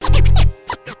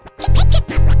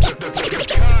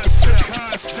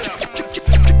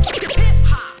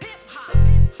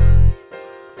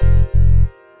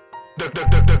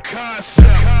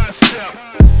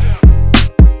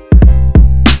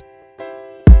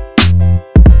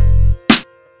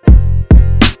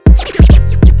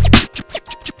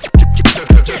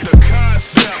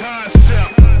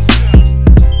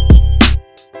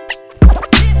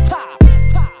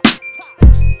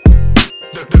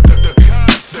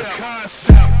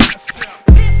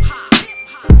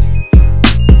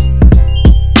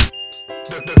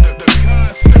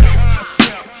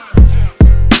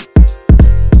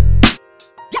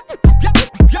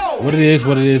is,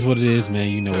 what it is, what it is, man.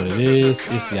 You know what it is.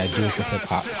 It's the Ideal for Hip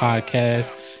Hop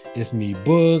podcast. It's me,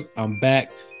 Boog. I'm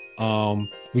back.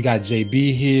 We got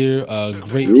JB here.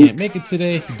 Great can't make it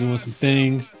today. He's doing some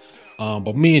things.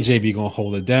 But me and JB gonna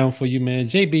hold it down for you, man.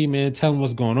 JB, man, tell him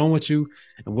what's going on with you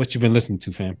and what you've been listening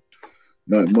to, fam.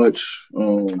 Not much.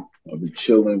 I've been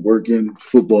chilling, working.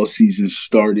 Football season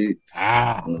started.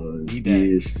 Yes,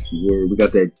 we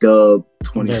got that dub,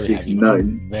 26-0.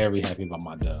 I'm very happy about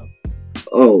my dub.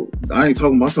 Oh, I ain't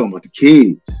talking about. I'm talking about the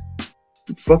kids.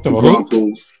 Fuck the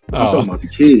Broncos. I'm talking about the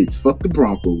kids. Fuck the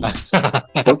Broncos.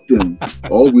 Fuck them.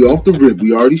 We off the rip.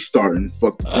 We already starting.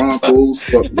 Fuck the Broncos.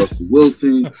 Fuck Russell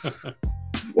Wilson.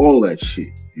 All that shit.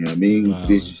 You know what I mean? Wow.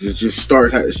 Just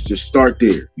start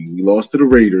there. We lost to the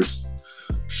Raiders.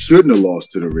 Shouldn't have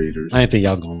lost to the Raiders. I didn't think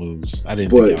y'all was gonna lose.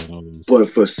 Think y'all was gonna lose. But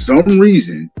for some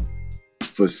reason,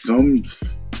 fucking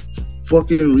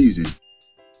reason,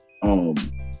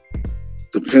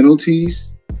 the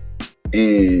penalties,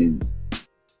 and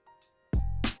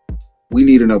we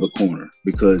need another corner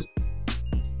because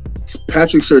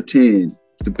Patrick Surtain,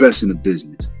 the best in the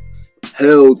business,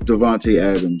 held Devontae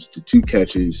Adams to 2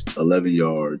 catches, 11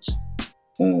 yards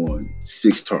on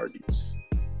 6 targets.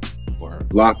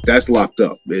 That's locked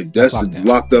up. That's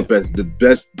locked up as the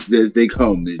best as they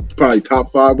come. It's probably top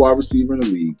 5 wide receiver in the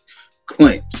league.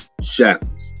 Clamps,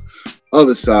 shackles.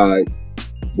 Other side,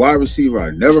 wide receiver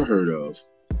I never heard of.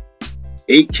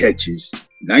 8 catches,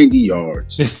 90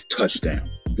 yards, touchdown.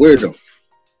 Where the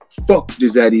fuck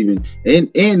does that even? And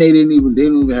they didn't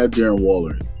even have Darren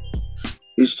Waller.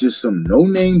 It's just some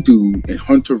no-name dude and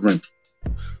Hunter Renfrow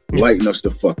lighting us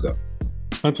the fuck up.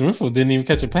 Hunter Renfrow didn't even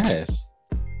catch a pass.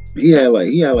 He had like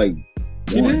one.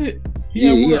 He did?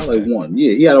 He had like one.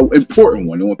 Yeah, he had an important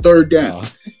one on 3rd down.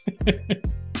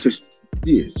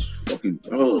 It's fucking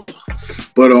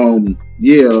But the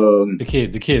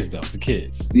kids though. The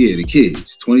kids. Yeah, the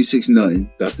kids. 26-0.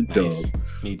 Got the dub.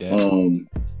 Need that.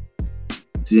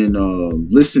 Then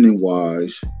listening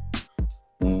wise, I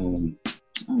don't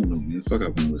know, man. Fuck,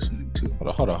 I've been listening to.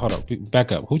 Hold up.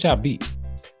 Back up. Who y'all beat?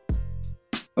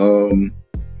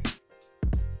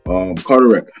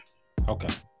 Cardi. Okay.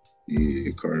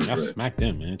 Yeah, Cardi. Y'all smacked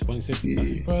them, man. 26.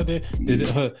 Yeah. Bro,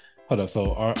 hold up.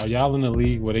 So are y'all in the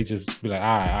league where they just be like, all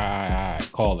right,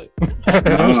 call it?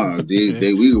 Nah,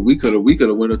 we could have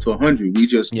went up to 100. We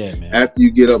just man. After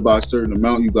you get up by a certain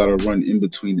amount, you gotta run in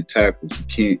between the tackles. You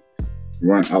can't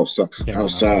run outside.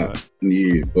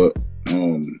 Yeah, but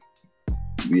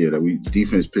we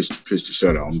defense pitched the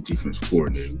shutout. I'm defense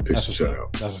coordinator. We pitched the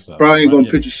shutout. That's what's up. Probably ain't gonna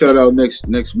pitch a shutout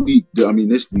next week. I mean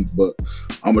this week, but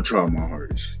I'm gonna try my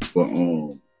hardest. But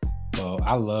well,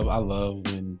 I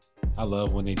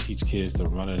love when they teach kids to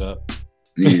run it up.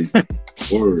 Yeah,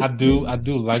 I do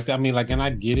like that. I mean, like, and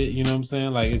I get it. You know what I'm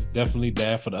saying? Like, it's definitely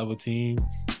bad for the other team,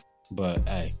 but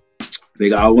hey, they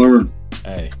gotta learn.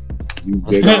 Hey.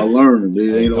 They gotta learn.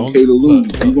 It ain't okay to lose.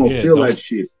 You gonna feel that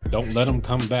shit. Don't let them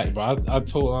come back, bro. I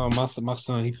told my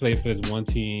son, he played for this one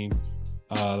team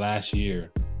last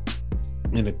year,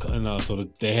 so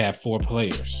they had 4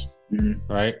 players,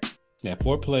 right? They had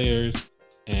 4 players,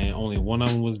 and only one of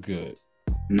them was good,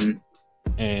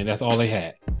 and that's all they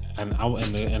had. And I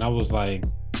was like,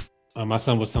 my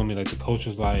son was telling me, like, the coach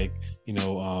was like, he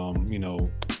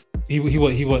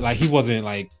wasn't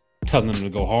like telling them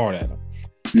to go hard at him.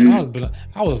 I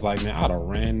was like, man, I'd have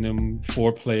ran them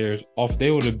 4 players off.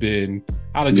 They would have been.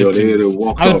 I'd have just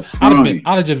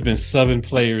been subbing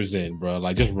players in, bro.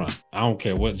 Like, just run. I don't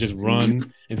care what. Just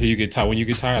run until you get tired. When you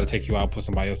get tired, I'll take you out, put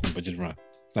somebody else in, but just run.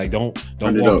 Like, don't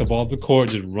walk the ball up the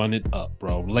court. Just run it up,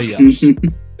 bro.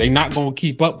 Layups. They not gonna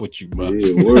keep up with you, bro.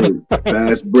 Yeah, word.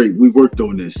 Fast break. We worked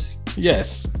on this.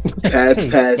 Yes. Pass,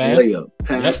 layup.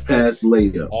 Pass,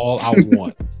 layup. All I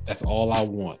want. That's all I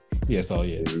want. Yeah, so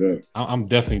yeah, I'm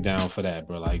definitely down for that,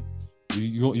 bro. Like,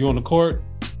 you on the court?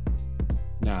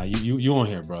 Nah, you on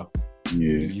here, bro.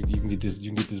 Yeah, you can get this. You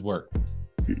can get this work.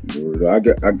 In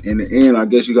the end, I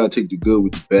guess you gotta take the good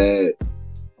with the bad.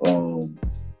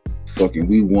 Fucking,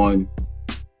 we won,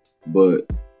 but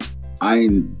I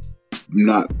ain't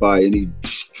not by any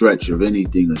stretch of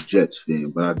anything a Jets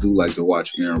fan, but I do like to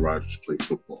watch Aaron Rodgers play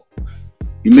football.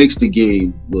 He makes the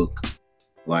game look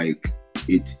like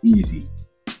it's easy.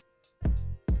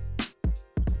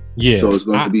 Yeah. So it's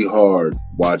going to be hard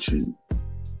watching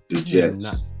the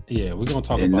Jets. We're going to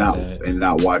talk about that. And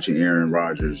not watching Aaron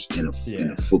Rodgers in a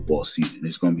football season.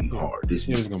 It's going to be hard. It's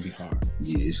going to be hard.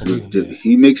 Yeah,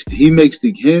 he makes him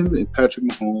and Patrick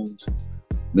Mahomes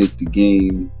make the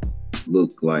game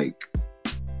look like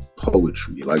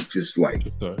poetry. Like, just like,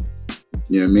 you know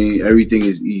what I mean? Everything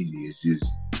is easy. It's just,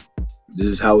 this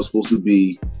is how it's supposed to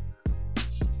be.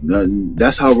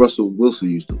 That's how Russell Wilson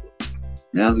used to look.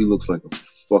 Now he looks like a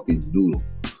fucking noodle.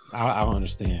 I don't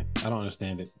understand. I don't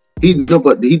understand it.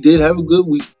 But he did have a good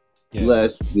week Yeah.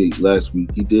 Last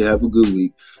week he did have a good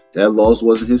week. That loss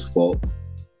wasn't his fault.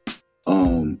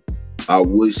 I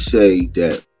would say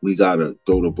that we gotta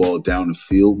throw the ball down the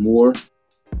field more.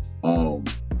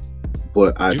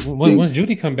 But once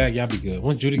Judy come back, y'all be good.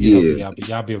 Once Judy get healthy,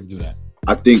 y'all be able to do that.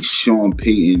 I think Sean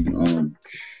Payton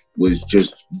was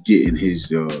just getting his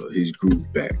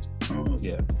groove back.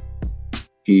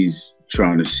 He's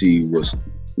trying to see what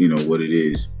it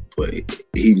is, but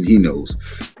he knows.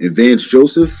 And Vance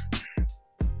Joseph,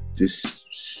 this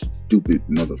stupid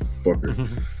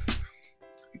motherfucker.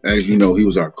 As you know, he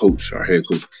was our coach, our head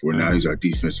coach before. Now he's our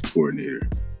defensive coordinator.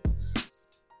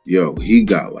 Yo, he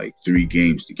got like 3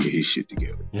 games to get his shit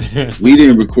together. We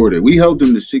didn't record it. We held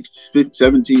them to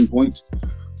 17 points,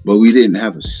 but we didn't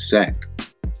have a sack.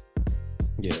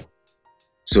 Yeah.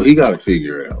 So he got to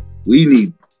figure it out. We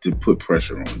need to put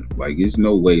pressure on him. Like, there's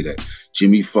no way that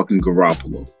Jimmy fucking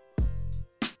Garoppolo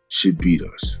should beat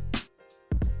us.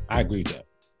 I agree with that.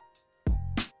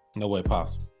 No way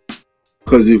possible.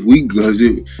 Because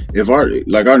if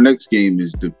our next game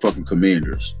is the fucking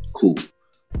Commanders, cool.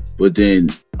 But then,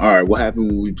 all right, what happened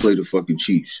when we play the fucking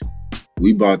Chiefs?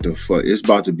 It's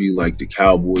about to be like the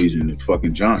Cowboys and the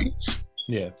fucking Giants.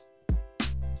 Yeah.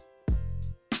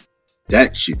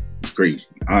 That shit crazy.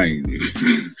 I'm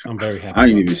very happy. I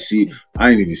didn't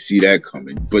even see that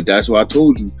coming. But that's why I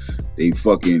told you they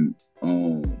fucking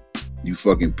you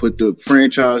fucking put the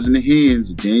franchise in the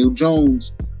hands of Daniel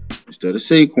Jones instead of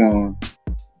Saquon.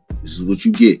 This is what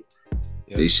you get.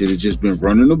 Yep. They should have just been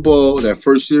running the ball. That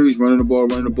first series, running the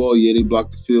ball. Yeah, they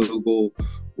blocked the field goal.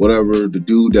 Whatever. The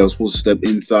dude that was supposed to step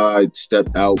inside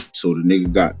stepped out, so the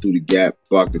nigga got through the gap,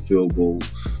 blocked the field goal,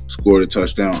 scored a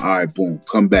touchdown. All right, boom.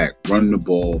 Come back. Run the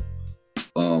ball.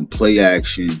 Play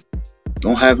action.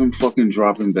 Don't have him fucking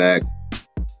dropping back,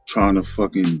 trying to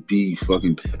fucking be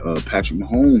fucking Patrick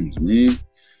Mahomes, man.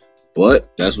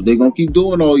 But that's what they're going to keep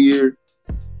doing all year.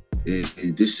 And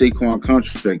this Saquon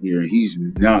contract year, he's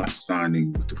not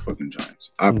signing with the fucking Giants.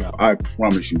 I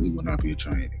promise you, he will not be a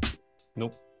Giant.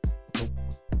 Nope.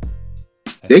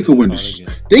 They could win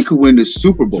the. They could win the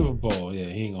Super Bowl. Super Bowl, yeah,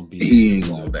 he ain't gonna be. He ain't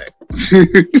going back.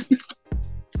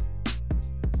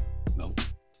 Nope.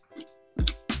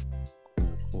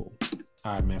 Cool.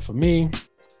 All right, man. For me,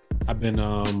 I've been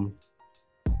dealing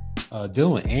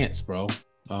with ants, bro.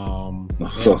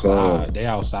 They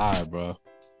outside, bro.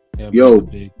 Yo,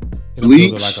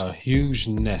 bleach like a huge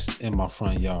nest in my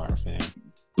front yard, fam.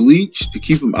 Bleach to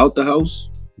keep them out the house.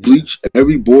 Bleach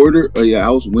every border of your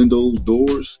house, windows,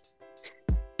 doors.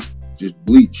 Just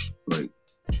bleach, like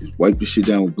just wipe the shit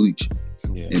down with bleach,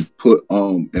 and put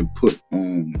what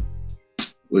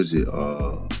is it?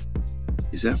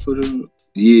 Is that for the?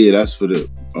 Yeah, that's for the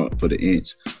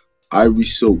ants. Ivory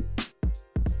soap.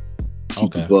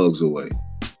 Keep the bugs away.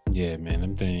 Yeah, man,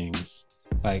 them things.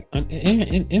 Like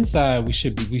inside, we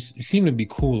seem to be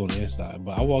cool on the inside,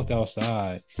 but I walked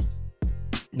outside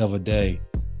the other day,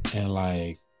 and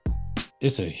like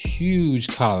it's a huge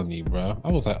colony, bro. I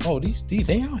was like, oh, these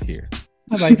they out here.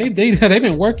 I was like, they've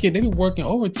been working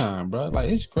overtime, bro. Like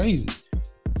it's crazy.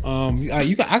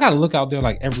 I gotta look out there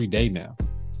like every day now.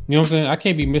 You know what I'm saying? I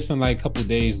can't be missing like a couple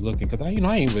days looking because I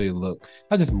ain't really look.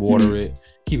 I just water it,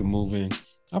 keep it moving.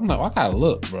 I'm like, I gotta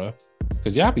look, bro.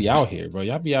 Cause y'all be out here, bro.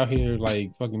 Y'all be out here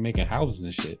like fucking making houses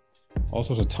and shit, all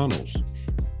sorts of tunnels.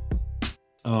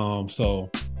 So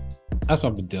that's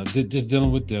what I've been doing. Just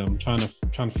dealing with them, trying to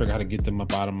figure out how to get them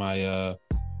up out of my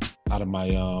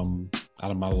lawn.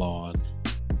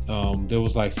 There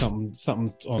was like something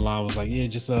online was like, yeah,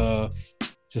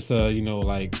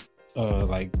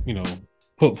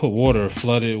 put water,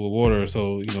 flood it with water,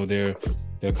 so their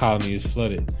colony is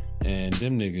flooded, and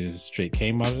them niggas straight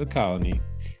came out of the colony.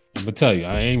 I'm gonna tell you,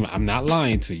 I'm not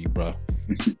lying to you, bro.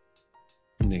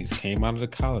 Niggas came out of the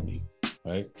colony,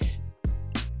 right?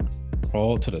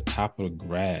 Crawled to the top of the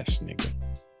grass, nigga.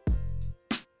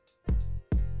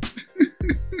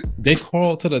 They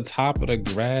crawled to the top of the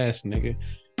grass, nigga.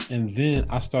 And then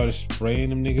I started spraying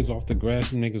them niggas off the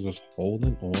grass. Them niggas was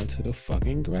holding on to the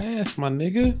fucking grass, my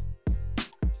nigga.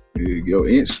 Yo,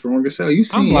 ants strong as hell. You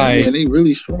see, man, they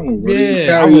really strong, bro. Yeah, they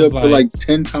carry up to like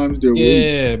 10 times their weight.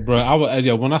 Yeah, bro.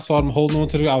 When I saw them holding on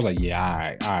to it, I was like,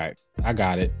 yeah, all right, I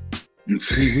got it. I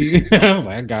was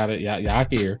like, I got it. Yeah, I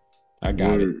hear. I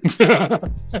got it.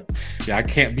 Yeah, I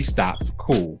can't be stopped.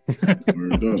 Cool.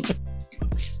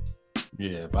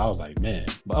 Yeah, but I was like, man.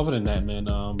 But other than that, man,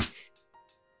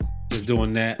 just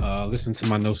doing that. Listen to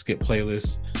my no skip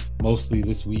playlist mostly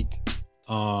this week.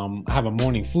 I have a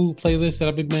morning food playlist that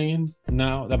I've been banging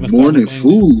now. That I've been morning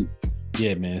food.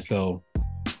 Yeah, man. So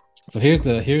here's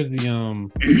the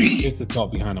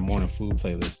thought behind the morning food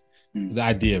playlist. The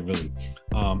idea really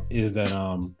is that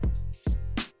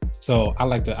so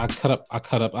I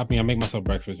cut up. I mean, I make myself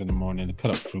breakfast in the morning and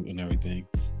cut up fruit and everything.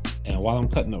 And while I'm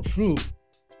cutting up fruit,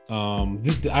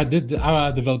 I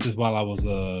developed this while I was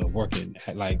working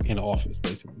at, like, in the office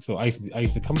basically. So I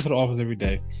used to come into the office every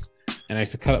day, and I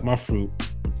used to cut up my fruit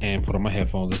and put on my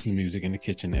headphones, listen to music in the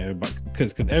kitchen. Everybody,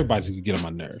 because everybody's gonna get on my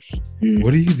nerves.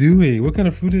 What are you doing? What kind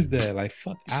of food is that? Like,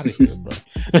 fuck out of here, bro.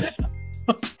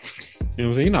 You know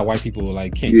what I'm saying? You know how white people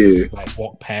like can't just like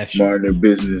walk past you. Mind their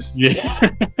business. Yeah.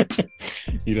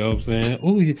 You know what I'm saying?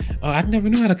 Oh, I never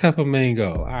knew how to cut a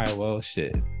mango. All right, well,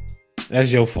 shit.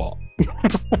 That's your fault.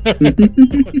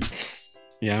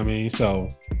 Yeah, I mean, so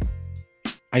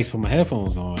I used to put my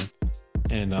headphones on,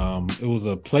 and it was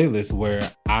a playlist where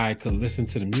I could listen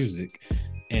to the music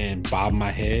and bob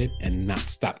my head and not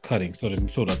stop cutting. So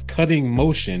the cutting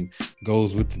motion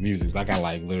goes with the music. Like, I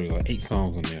like literally like 8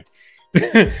 songs on there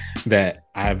that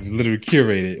I've literally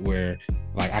curated where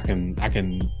like I can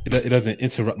it doesn't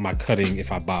interrupt my cutting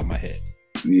if I bob my head.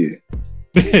 Yeah.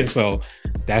 So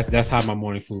that's how my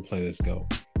morning food playlist go.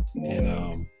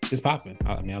 And it's popping.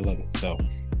 I mean, I love it. So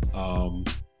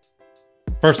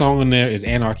first song on there is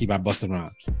Anarchy by Busta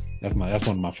Rhymes. That's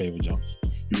one of my favorite joints.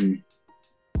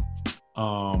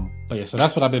 But yeah, so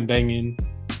that's what I've been banging.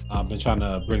 I've been trying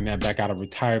to bring that back out of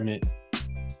retirement.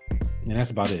 And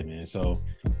that's about it, man. So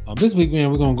this week,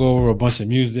 man, we're gonna go over a bunch of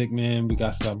music, man. We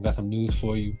got some news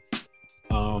for you.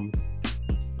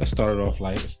 Let's start it off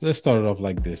like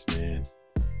this, man.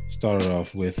 Start it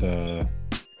off with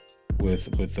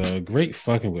Great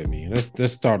Fucking With Me.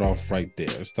 Let's start off right there.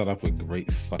 Let's start off with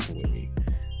Great Fucking With Me.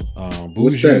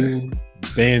 Buju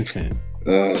Banton.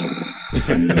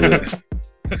 I know it.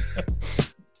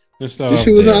 This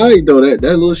shit was alright though. That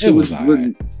little shit was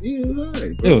alright. Yeah, it was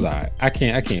alright. It was alright. I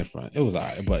can't front. It was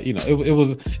alright, but you know, it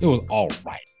was all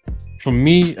right. For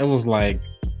me, it was like,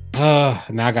 now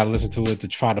I gotta listen to it to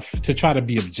try to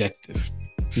be objective.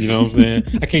 You know what I'm saying?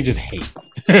 I can't just hate.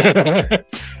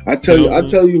 I tell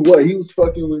you what, he was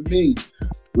fucking with me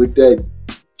with that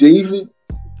David.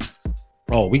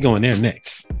 Oh, we going there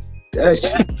next. That's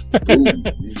boom,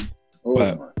 oh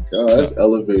my god, that's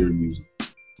elevator music.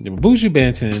 Buju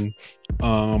Banton,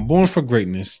 Born for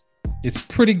Greatness. It's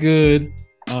pretty good.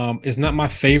 It's not my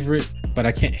favorite, but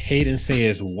I can't hate and say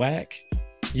it's whack.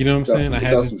 You know what I'm saying? I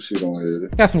got some shit on here.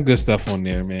 Got some good stuff on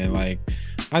there, man. Like,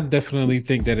 I definitely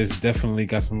think that it's definitely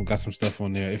got some stuff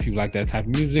on there. If you like that type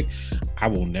of music, I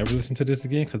will never listen to this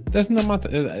again because that's not my.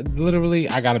 Literally,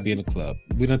 I gotta be in the club.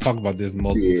 We done talked about this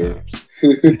multiple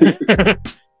times.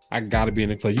 I gotta be in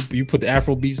the club. You put the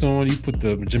Afro beats on, you put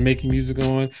the Jamaican music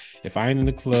on. If I ain't in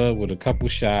the club with a couple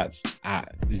shots, I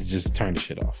just turn the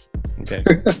shit off. Okay.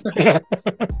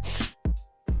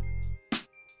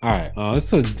 All right. Let's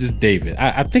so this David.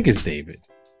 I think it's David.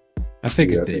 I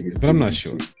think it's David, but I'm not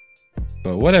sure.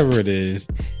 But whatever it is,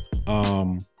 you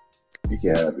can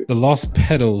have it. The Lost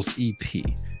Petals EP.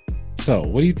 So,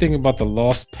 what do you think about the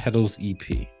Lost Petals EP?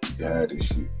 You can have this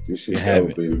shit. This shit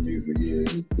elevator music. Yeah,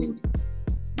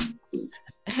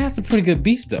 it has some pretty good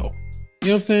beats though. You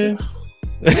know what I'm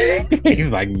saying? He's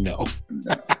like, no.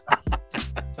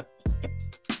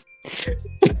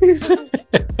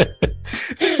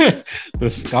 The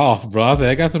scoff, bro. I said,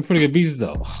 I got some pretty good beats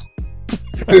though.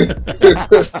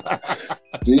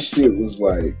 This shit was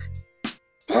like,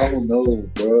 I don't know,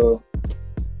 bro.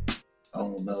 I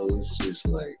don't know. It's just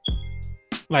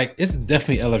like it's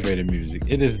definitely elevator music.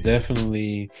 It is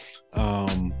definitely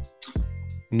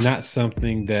not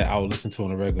something that I would listen to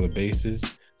on a regular basis.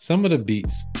 Some of the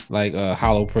beats, like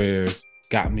Hollow Prayers,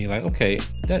 got me like, okay,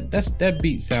 that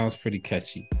beat sounds pretty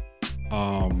catchy.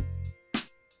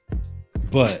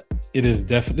 But it is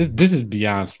definitely this is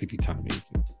beyond sleepy time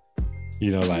music.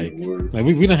 You know, like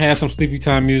we done had some sleepy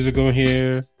time music on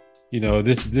here. You know,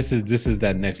 this is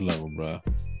that next level, bro.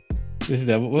 This is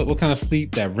that what kind of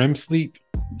sleep? That REM sleep?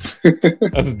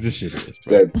 That's what this shit is,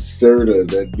 bro. That Serta,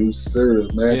 that new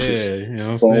Serta mattress. Yeah, you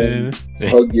know what I'm saying?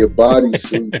 Hug your body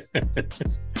sleep.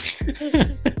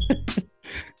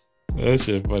 That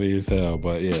shit funny as hell.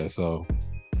 But yeah, so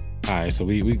all right, so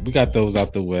we got those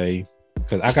out the way.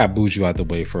 Because I got Buju out the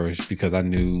way first because I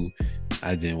knew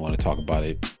I didn't want to talk about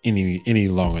it any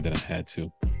longer than I had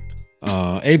to.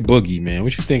 A Boogie, man,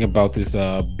 what you think about this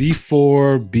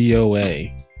B4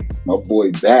 BOA? My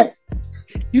boy back.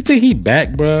 You think he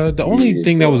back, bro? The only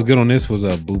thing that was good on this was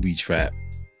a Booby Trap.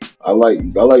 I like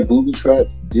Booby Trap.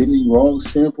 Didn't he wrong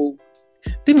sample?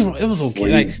 It was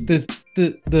okay. Like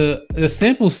the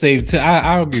sample saved.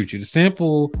 I agree with you. The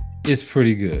sample is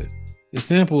pretty good. The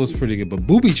sample is pretty good, but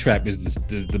Booby Trap is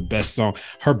the best song.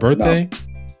 Her birthday,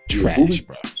 trash,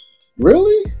 bro.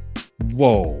 Really?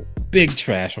 Whoa, big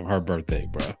trash on her birthday,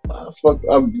 bro.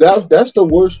 That's the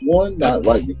worst one. Not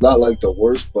like the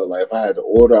worst, but like if I had to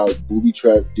order out, Booby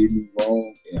Trap did me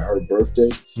wrong in her birthday.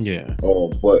 Yeah.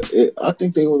 But I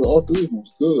think they were all three of them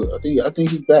was good. I think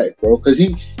he's back, bro, because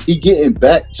he getting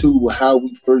back to how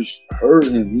we first heard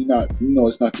him. He not,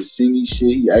 it's not the singy shit.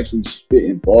 He actually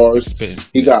spitting bars.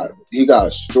 He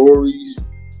got stories.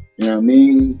 You know what I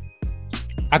mean?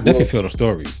 I definitely feel the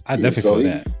stories. I definitely feel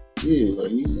that. Yeah,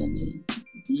 like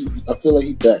I feel like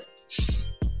he's back.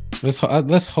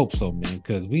 Let's hope so, man,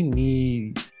 because we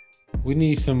need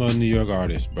some New York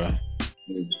artists, bro.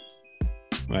 Yeah.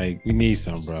 Like we need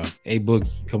some, bro.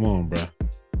 A-Boogie, come on, bro.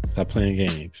 Stop playing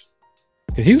games.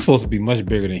 Because he's supposed to be much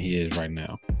bigger than he is right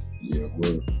now. Yeah,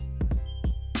 word.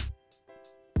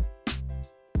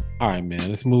 All right, man.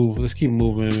 Let's move. Let's keep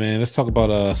moving, man. Let's talk about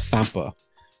Sampa,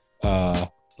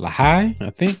 Lahai, I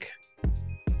think.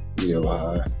 Yeah,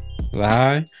 Lahai.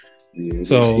 Lahai. Yeah.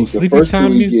 So the first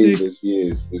two he gave us,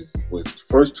 was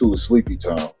first two was Sleepy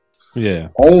Time. Yeah.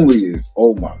 Only is,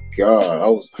 oh my god,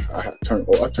 I turned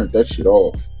that shit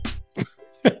off.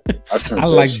 I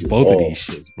like both of these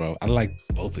shits, bro. I like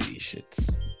both of these shits.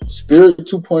 Spirit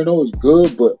 2.0 is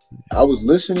good, but I was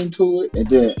listening to it, and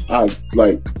then I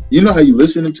like, you know how you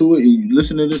listening to it and you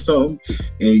listening to something,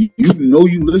 and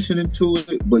you listening to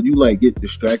it, but you like get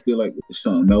distracted like with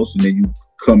something else, and then you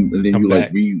come back.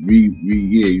 Like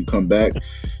you come back,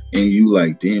 and you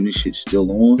like, damn, this shit's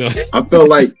still on. I felt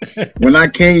like when I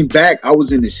came back, I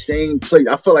was in the same place.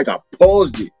 I felt like I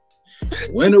paused it,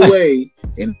 went away,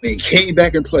 and then came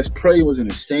back and plus Prey was in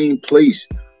the same place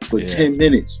for 10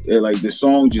 minutes. Like the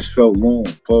song just felt long,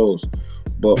 pause.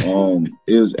 But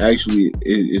it was actually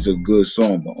it's a good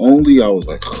song. But only I was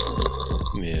like,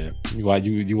 yeah, you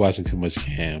watching too much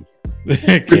Cam.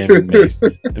 Cam makes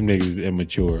them niggas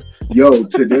immature. Yo,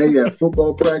 today at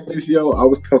football practice, I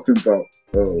was talking about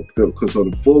because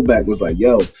the fullback was like,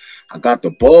 yo, I got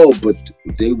the ball, but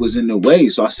they was in the way.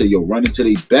 So I said, yo, run into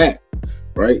their back.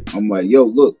 Right? I'm like, yo,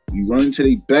 look, you run into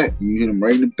their back, you hit them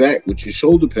right in the back with your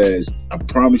shoulder pads. I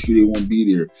promise you they won't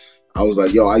be there. I was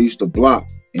like, yo, I used to block,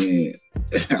 and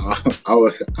I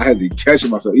had to catch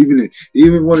myself.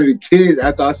 Even one of the kids,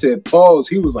 after I said pause,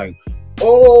 he was like,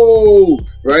 oh,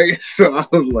 right. So I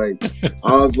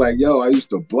was like, yo, I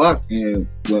used to block, and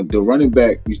when the running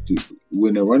back we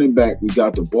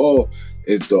got the ball,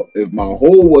 if my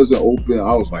hole wasn't open,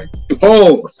 I was like,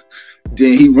 pause.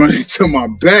 Then he run into my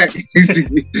back. One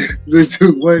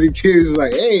of the kids was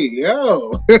like, hey,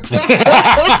 yo.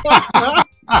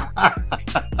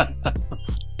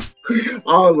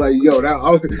 I was like, yo,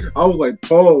 I was like,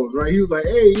 pause, right? He was like,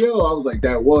 hey, yo. I was like,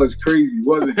 that was crazy,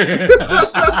 wasn't it?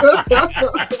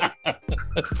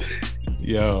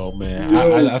 Yo, man.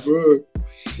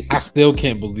 I still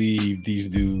can't believe these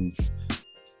dudes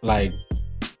like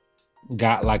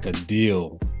got like a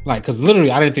deal. Like, because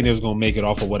literally I didn't think they was gonna make it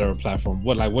off of whatever platform.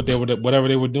 Whatever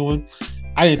they were doing,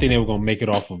 I didn't think they were gonna make it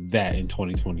off of that in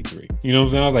 2023. You know what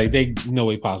I'm saying? I was like, no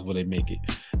way possible they make it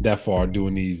that far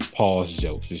doing these pause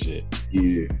jokes and shit.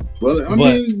 Yeah. Well, I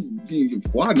mean,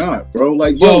 why not, bro?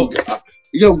 Like,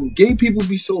 yo, gay people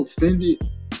be so offended,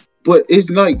 but it's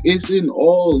like it's in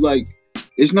all like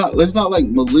it's not like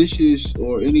malicious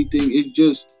or anything. It's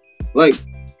just like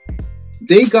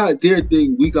they got their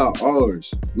thing, we got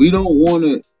ours. We don't want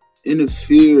to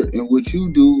interfere in what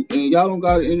you do, and y'all don't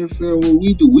got to interfere in what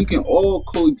we do. We can all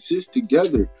coexist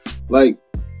together. Like,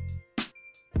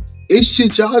 it's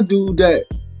shit y'all do that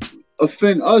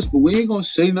offend us, but we ain't gonna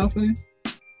say nothing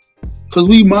because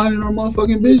we minding our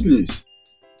motherfucking business.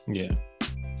 Yeah.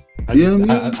 I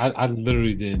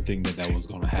literally didn't think that was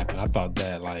gonna happen. I thought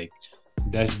that like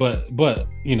that's but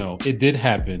you know, it did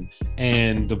happen,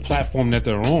 and the platform that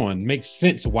they're on makes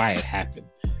sense why it happened.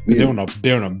 Yeah.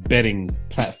 They're on a betting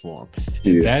platform.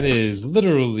 And that is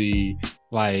literally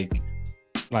like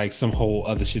some whole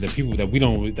other shit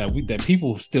that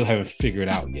people still haven't figured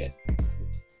out yet.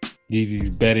 These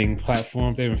betting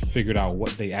platforms, they haven't figured out what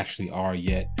they actually are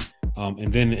yet.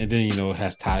 And then you know, it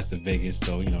has ties to Vegas,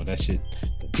 so you know that shit.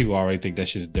 People already think that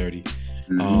shit's dirty,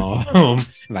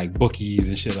 like bookies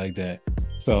and shit like that.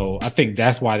 So I think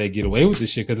that's why they get away with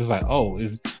this shit, because it's like, oh,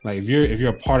 it's like if you're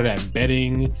a part of that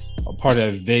betting, a part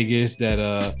of that Vegas, that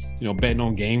you know, betting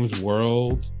on games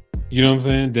world, you know what I'm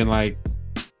saying? Then like,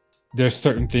 there's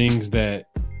certain things that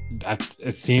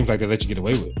it seems like they let you get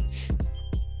away with.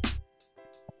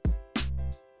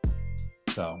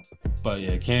 So, but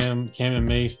yeah, Cam and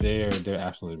Mace, they're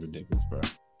absolutely ridiculous, bro.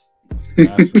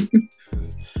 Absolutely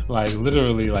ridiculous. Like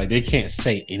literally, like they can't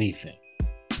say anything.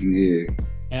 Yeah.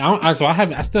 And I still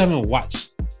haven't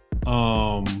watched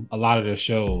a lot of their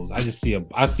shows.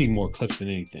 I see more clips than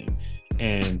anything.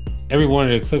 And every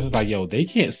one of the clips is like, yo, they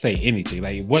can't say anything.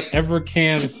 Like whatever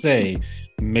Cam say,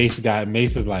 Mace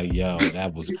is like, yo,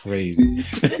 that was crazy.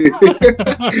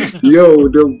 Yo,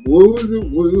 what was it?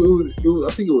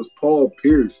 I think it was Paul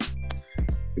Pierce.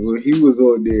 When he was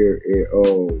on there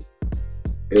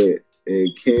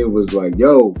and Cam was like,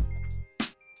 yo,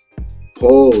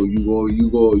 Paul, you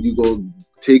go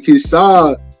take his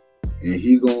side, and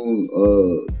he gonna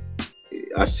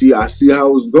I see how it's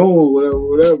going,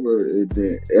 whatever. And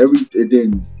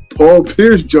then Paul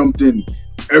Pierce jumped in.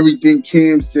 Everything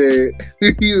Cam said,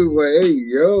 he was like, "Hey,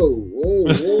 yo,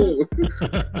 whoa."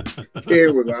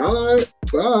 Cam was like, all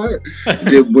right.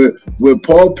 Then when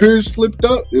Paul Pierce slipped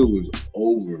up, it was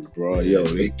over, bro. Yo,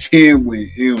 Cam went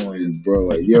in on him, bro.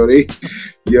 Like, they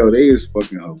is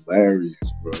fucking hilarious,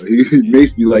 bro. He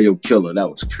makes me like, yo, killer, that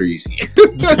was crazy.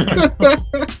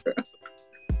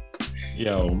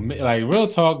 Yo, like real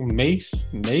talk, Mace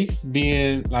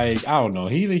being like, I don't know,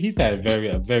 he's had a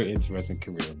very interesting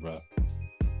career, bro.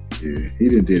 Yeah, he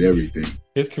did everything.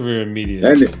 His career in media.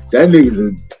 That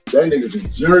nigga's a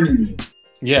journeyman.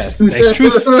 Yes, that's true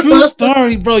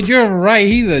story, bro. You're right.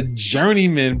 He's a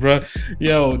journeyman, bro.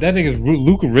 Yo, that nigga's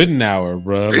Luke Rittenauer,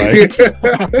 bro. Like,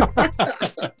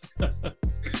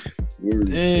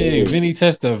 dang, Vinny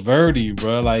Testaverde,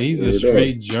 bro. Like he's a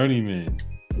straight journeyman.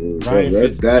 Ryan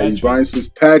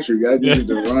Fitzpatrick. That nigga's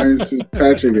the Ryan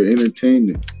Fitzpatrick of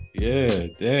entertainment. Yeah,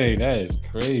 dang, that is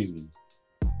crazy.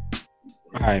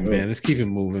 All right, man. Let's keep it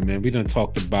moving, man. We done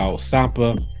talked about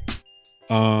Sampa.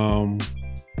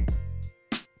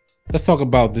 Let's talk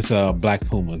about this Black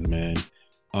Pumas, man.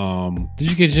 Did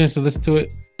you get a chance to listen to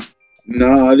it?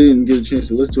 No, I didn't get a chance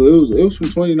to listen to it. It was from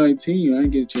 2019. I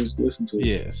didn't get a chance to listen to it.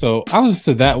 Yeah, so I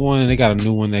listened to that one, and they got a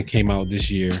new one that came out this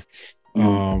year.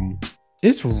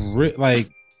 It's like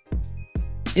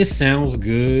it sounds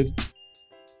good.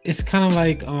 It's kind of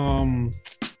like I don't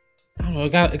know.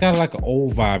 It got like an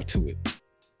old vibe to it.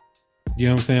 You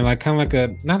know what I'm saying? Like kind of like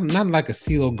a not like a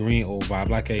CeeLo Green old vibe,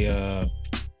 like a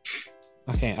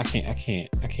I can't think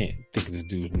of this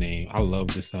dude's name. I love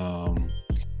this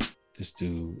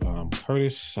dude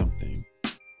Curtis something.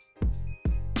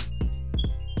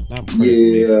 Not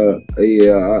Curtis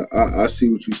yeah. I see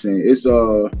what you're saying.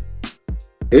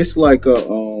 It's like a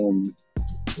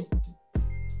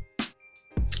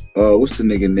what's the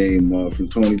nigga name from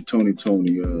Tony?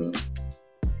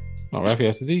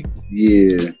 Raphael Sadiq.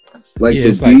 Yeah. Like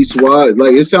the Beast Wide.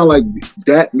 Like it sounds like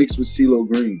that mixed with CeeLo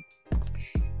Green.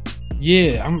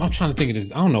 Yeah, I'm trying to think of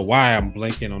this. I don't know why I'm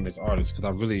blanking on this artist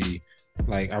because I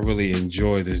really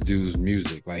enjoy this dude's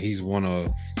music. Like he's one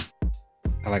of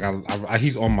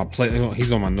he's on my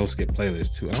he's on my no skip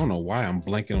playlist too. I don't know why I'm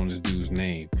blanking on this dude's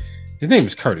name. His name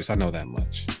is Curtis. I know that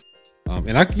much.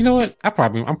 And you know what? I'm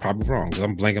probably wrong because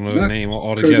I'm blanking on his name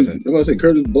altogether. I'm about to say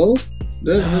Curtis Blow.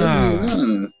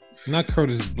 Not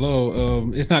Curtis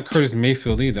Blow. It's not Curtis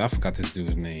Mayfield either. I forgot this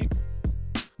dude's name.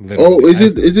 Literally. Oh, is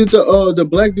it the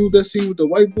black dude that's seen with the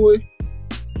white boy?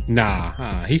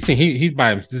 Nah, he's by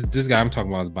himself. This guy I'm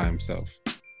talking about is by himself.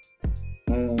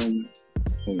 Hold on,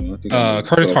 I think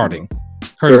Curtis Harding.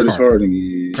 Curtis Harding.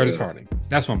 Yeah. Curtis Harding.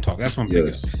 That's what I'm talking. That's what I'm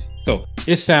thinking. So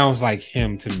it sounds like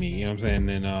him to me. You know what I'm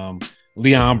saying? And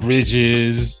Leon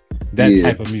Bridges, that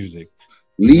type of music.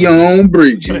 Leon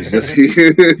Bridges.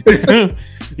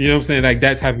 You know what I'm saying? Like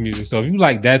that type of music. So if you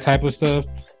like that type of stuff,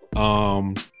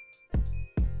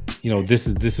 this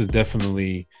is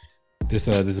definitely this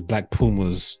Black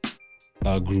Pumas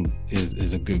group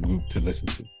is a good group to listen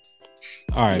to.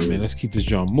 All right, man. Let's keep this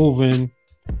joint moving.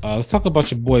 Let's talk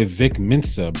about your boy Vic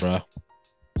Mensa, bro.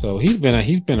 So he's been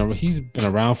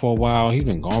around for a while. He's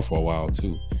been gone for a while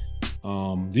too.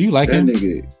 Do you like him?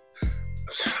 Nigga,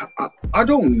 I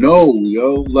don't know,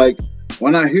 yo. Like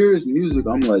when I hear his music,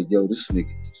 I'm like, yo, this nigga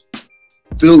is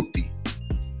filthy.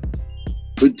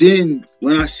 But then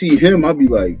when I see him, I'll be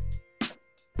like,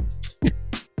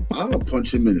 I'll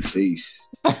punch him in the face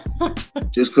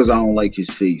just because I don't like his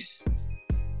face.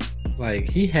 Like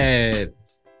he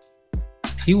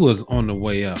was on the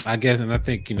way up, I guess, and I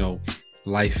think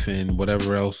life and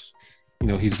whatever else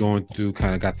he's going through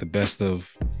kind of got the best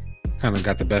of him,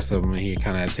 and he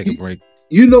kind of had to take a break.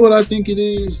 You know what I think it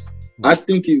is? I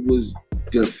think it was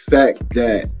the fact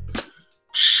that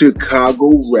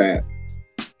Chicago rap,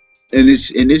 and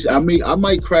it's I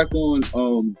might crack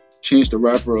on Chance the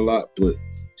Rapper a lot, but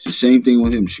it's the same thing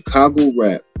with him. Chicago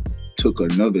rap took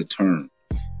another turn,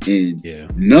 And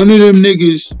none of them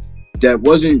niggas that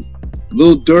wasn't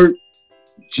Lil Durk,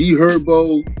 G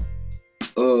Herbo,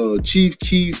 Chief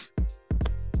Keef,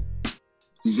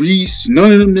 Reese,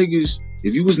 none of them niggas.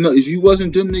 If you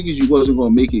wasn't them niggas, you wasn't gonna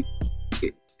make it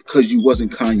because you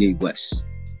wasn't Kanye West.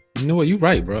 You know what? You're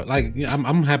right, bro. Like,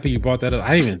 I'm happy you brought that up.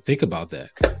 I didn't even think about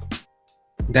that.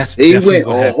 They went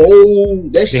a whole.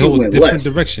 That shit went different left.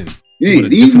 direction. Yeah,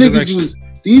 these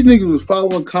niggas was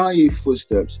following Kanye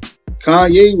footsteps.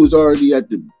 Kanye was already at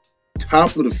the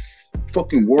top of the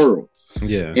fucking world.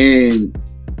 Yeah, and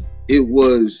it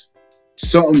was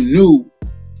something new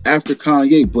after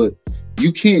Kanye, but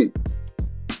you can't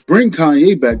bring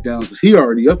Kanye back down because he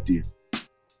already up there.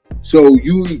 So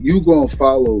you gonna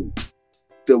follow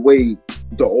the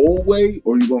old way,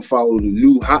 or you gonna follow the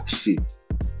new hot shit?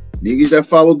 Niggas that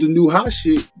followed the new hot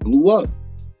shit blew up.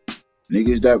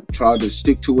 Niggas that tried to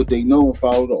stick to what they know and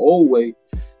follow the old way,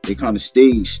 they kind of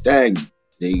stayed stagnant.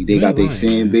 They got their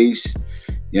fan base.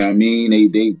 You know what I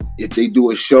mean? They if they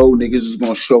do a show, niggas is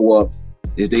gonna show up.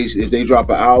 If they drop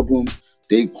an album,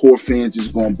 they core fans is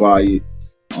gonna buy it.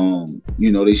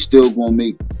 They still gonna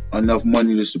make enough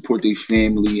money to support their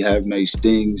family, have nice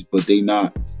things, but they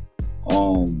not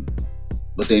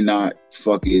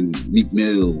fucking Meek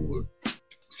Mill or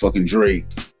fucking Drake.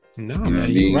 No, man,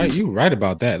 you're right. You're right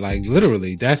about that. Like,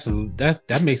 literally,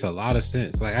 that makes a lot of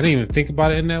sense. Like, I didn't even think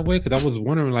about it in that way because I was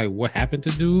wondering like what happened to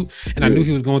dude, and I knew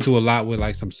he was going through a lot with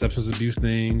like some substance abuse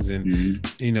things, and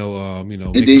making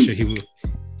sure he was.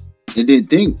 And then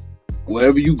think,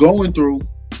 whatever you going through,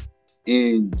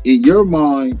 in your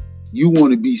mind, you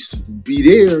want to be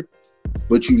there,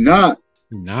 but you not.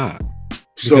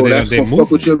 So that's gonna fuck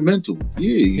with your mental.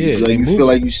 Yeah, like you feel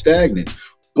like you stagnant.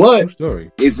 But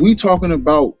if we talking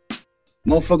about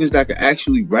motherfuckers that can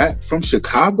actually rap from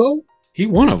Chicago, he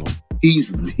one of them. He's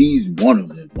one of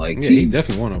them. Like he's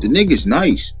definitely one of them. The nigga's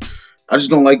nice. I just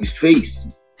don't like his face.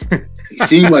 He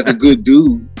seemed like a good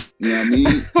dude. You know what I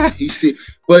mean? But he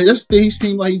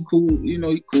seemed like he cool. He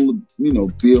cool.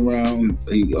 Be around.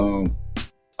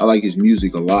 I like his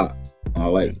music a lot. I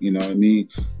like, you know what I mean?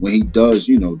 When he does,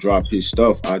 drop his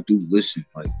stuff, I do listen.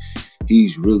 Like,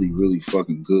 he's really, really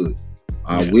fucking good.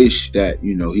 I wish that,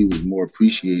 he was more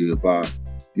appreciated by,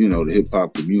 the hip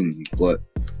hop community. But,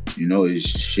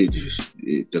 it's shit.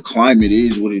 The climate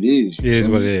is what it is. It is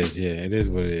what it is. Yeah, it is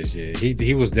what it is. Yeah,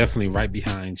 he was definitely right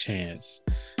behind Chance,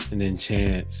 and then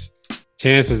Chance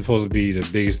was supposed to be the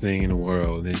biggest thing in the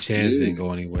world. And then Chance didn't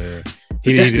go anywhere.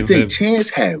 That's the thing.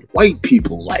 Chance had white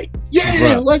people like,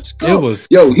 let's go. It was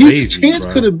crazy, Chance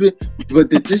could have been, but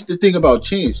this the thing about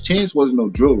Chance. Chance wasn't no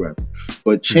drill rapper,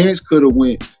 but Chance could have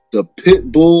went the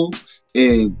Pitbull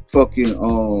and fucking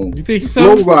you think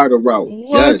Flow Rider route.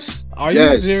 What? Yes. Are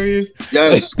you serious?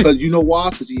 Yes, because you know why?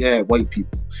 Because he had white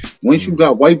people. Once you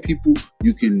got white people,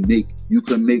 you can make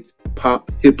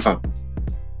pop hip hop.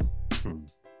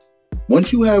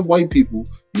 Once you have white people,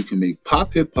 you can make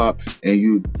pop hip hop, and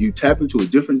you tap into a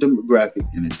different demographic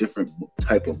and a different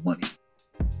type of money.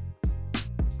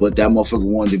 But that motherfucker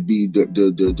wanted to be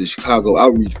the Chicago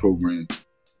outreach program,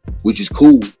 which is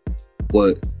cool,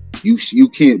 but you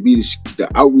can't be the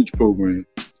outreach program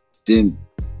then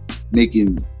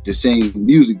making the same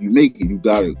music you making. You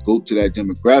gotta go to that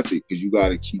demographic because you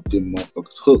gotta keep them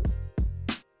motherfuckers hooked.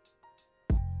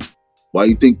 Why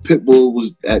you think Pitbull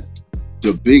was at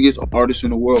the biggest artist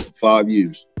in the world for 5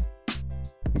 years?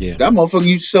 Yeah, that motherfucker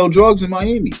used to sell drugs in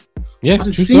Miami. Yeah, I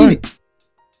just seen it.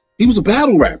 He was a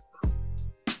battle rapper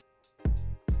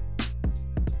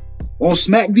on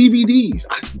Smack DVDs.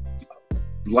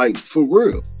 Like, for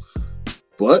real.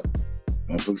 But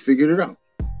motherfucker figured it out.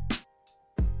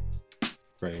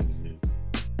 Right.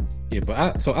 Yeah,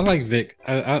 but I like Vic.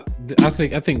 I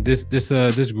think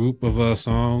this group of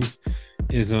songs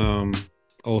is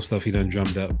old stuff he done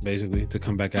drummed up basically to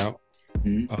come back out.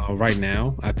 Right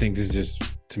now, I think this just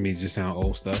to me just sound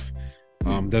old stuff.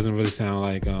 Doesn't really sound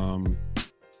like a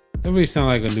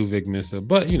new Vic Mensa,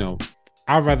 but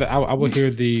I would hear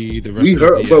the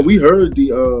rest. We heard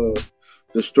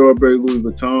the Strawberry Louis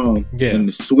Vuitton and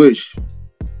the Swish.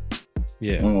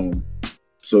 Yeah.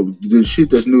 So the shit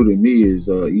that's new to me is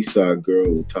East Side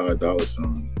Girl with Ty Dolla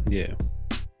 $ign. Yeah.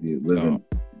 Living up.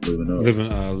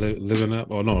 Living up.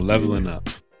 Oh no, leveling up.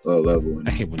 Leveling.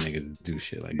 I hate when niggas do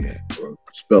shit like that. Bro.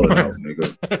 Spell it out,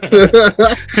 nigga.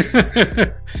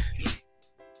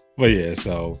 But yeah,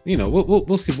 so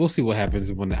we'll see what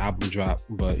happens when the album drop.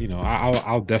 But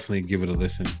I'll definitely give it a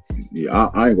listen. Yeah,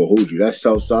 I ain't gonna hold you. That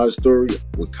Southside story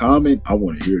with Common, I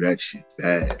want to hear that shit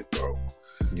bad, bro.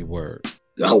 Your word.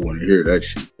 I want to hear that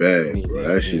shit bad, bro.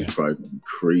 That shit's probably gonna be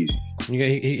crazy.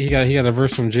 He got a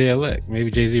verse from JLX.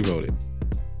 Maybe Jay-Z wrote it.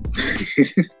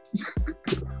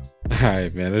 All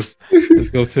right, man. Let's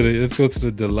go to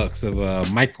the deluxe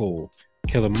of Michael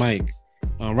Killer Mike.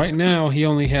 Right now, he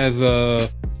only has a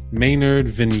Maynard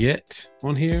vignette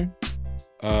on here,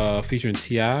 featuring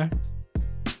T.I.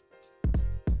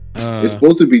 It's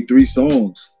supposed to be 3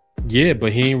 songs. Yeah,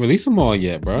 but he ain't released them all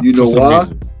yet, bro. You know why?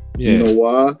 Yeah. You know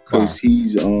why? Because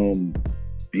he's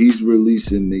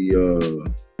releasing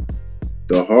the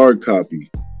hard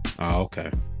copy. Oh, okay.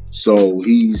 So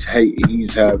he's like,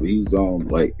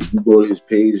 if you go to his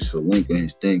page, it's a link on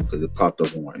his thing because it popped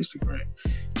up on my Instagram.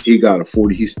 He got a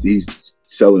 40. He's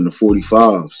selling the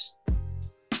 45s.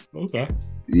 Okay.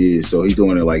 Yeah, so he's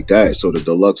doing it like that. So the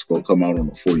deluxe gonna come out on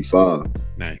the 45.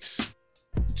 Nice.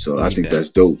 So I think that's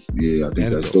dope. Yeah, I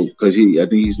think that's dope. Because he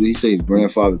said his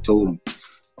grandfather told him,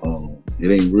 it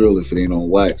ain't real if it ain't on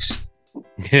wax.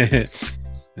 that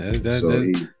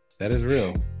is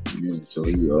real. Yeah, so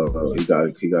he got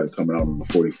it coming out on the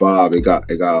 45. It got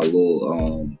a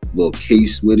little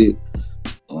case with it,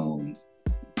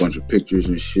 bunch of pictures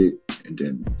and shit, and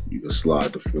then you can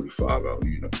slide the 45 out.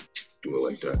 You know, do it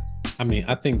like that. I mean,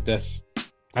 I think that's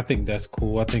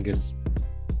cool. I think it's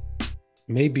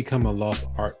may become a lost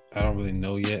art. I don't really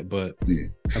know yet, but yeah.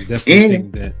 I definitely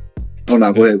think that. Oh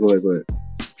no, go ahead.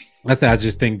 I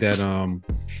just think that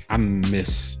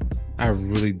I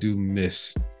really do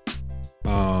miss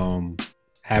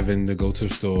having to go to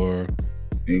the store,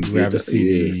 grab a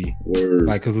CD,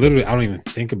 like, because literally I don't even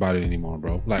think about it anymore,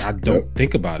 bro. Like, I don't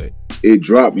think about it. It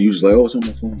dropped. You just like, oh, it's on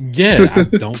my phone. Yeah, I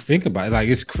don't think about it. Like,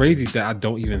 it's crazy that I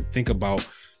don't even think about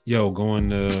going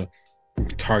to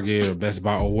Target or Best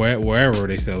Buy or wherever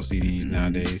they sell CDs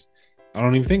nowadays. I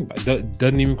don't even think about it.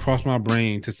 Doesn't even cross my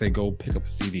brain to say go pick up a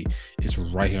CD. It's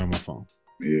right here on my phone.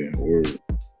 Yeah, word.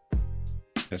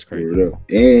 That's crazy. Word up.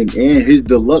 And his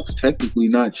deluxe technically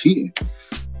not cheating,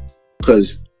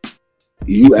 because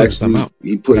he put something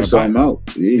out.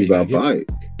 Yeah, you gotta buy it.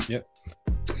 Yep.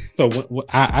 So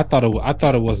I thought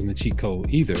it wasn't a cheat code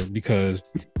either, because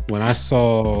when I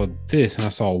saw this and I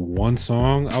saw one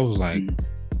song, I was like,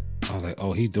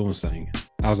 oh, he's doing something.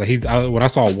 I was like, when I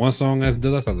saw one song as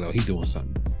deluxe, I was like, oh, he's doing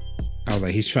something. I was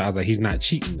like, he's not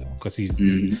cheating though, because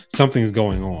something's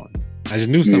going on. I just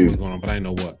knew something was going on, but I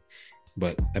didn't know what.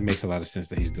 But that makes a lot of sense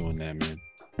that he's doing that, man.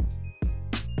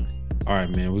 All right,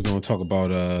 man. We're gonna talk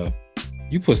about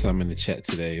you put something in the chat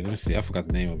today. Let me see. I forgot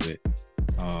the name of it.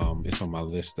 It's on my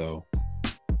list though.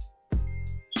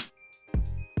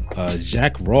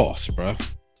 Jack Ross, bro.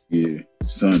 Yeah,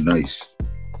 sound nice.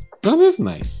 That is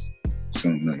nice.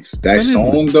 Sound nice. That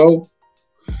song nice. Though,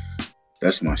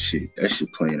 that's my shit. That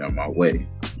shit playing on my way.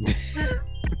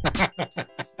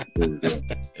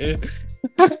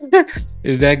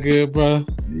 Is that good, bro?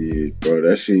 Yeah, bro.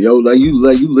 That shit, yo, like you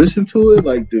listen to it,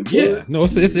 like the yeah. No,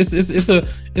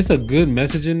 it's a good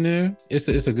message in there. It's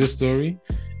a good story.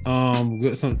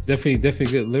 Good, some definitely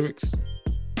good lyrics,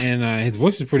 and his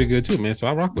voice is pretty good too, man. So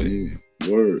I rock with it.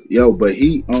 Word, yo. But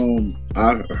he,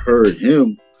 I heard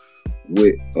him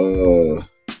with where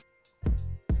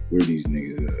these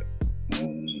niggas at?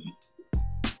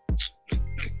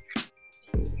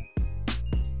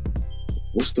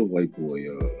 What's the white boy?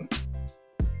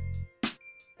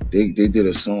 They did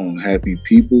a song, Happy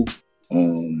People.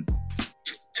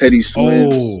 Teddy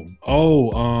Swims.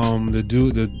 The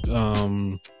dude,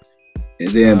 and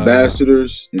the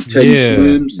Ambassadors and Teddy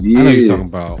Swims. Yeah, I know you're talking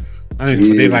about.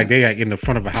 They got in the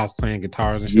front of a house playing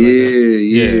guitars and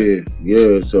shit.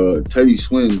 Yeah. So Teddy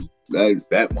Swims, that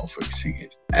motherfucker sing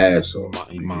his ass off.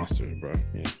 He monsters, bro.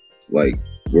 Yeah. Like,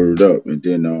 word up, and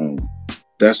then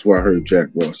that's where I heard Jack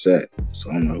Ross at.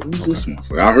 So I'm like, who's this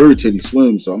motherfucker? I heard Teddy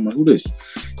Swim, so I'm like, who this?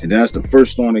 And that's the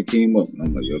first song that came up. And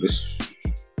I'm like, yo, this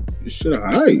shit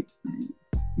alright.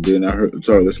 Then I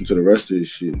started listening to the rest of this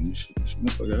shit. And this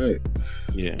motherfucker alright.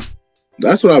 Yeah.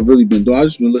 That's what I've really been doing. I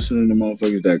just been listening to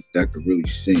motherfuckers that could really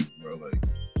sing, bro. Like,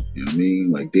 you know what I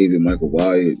mean? Like David Michael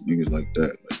Wyatt, niggas like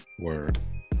that. Like, word.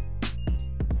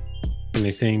 And they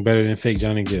sing better than fake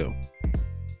Johnny Gill.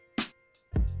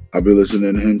 I've been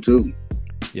listening to him too.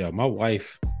 Yeah, my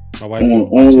wife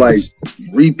on like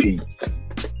repeat.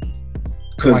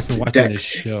 My wife been watching this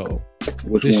show.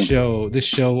 This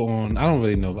show on, I don't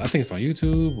really know. I think it's on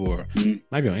YouTube or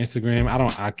maybe on Instagram. I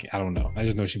don't know. I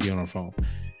just know she be on her phone.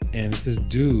 And it's this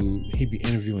dude, he be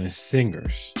interviewing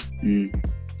singers. And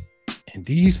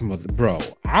these bro,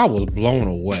 I was blown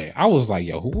away. I was like,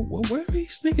 yo, where are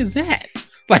these niggas at?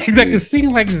 Like they can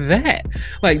sing like that.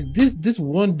 Like this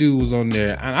one dude was on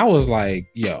there, and I was like,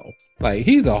 yo, like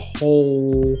he's a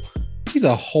whole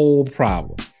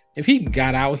problem. If he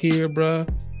got out here, bro,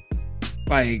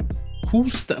 like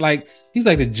he's like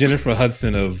the Jennifer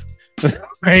Hudson of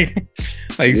like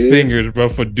singers, bro,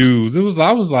 for dudes.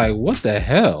 I was like, what the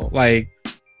hell? Like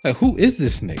who is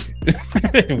this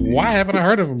nigga? Why haven't I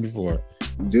heard of him before?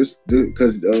 Just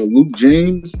because Luke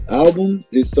James' album,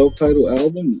 his self-titled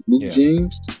album, Luke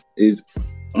James is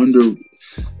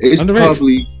underrated.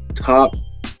 Probably top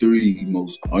 3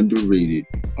 most underrated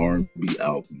R&B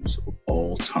albums of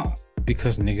all time.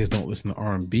 Because niggas don't listen to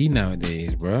R&B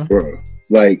nowadays, bro. Bro,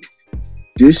 like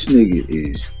this nigga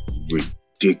is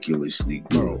ridiculously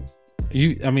good.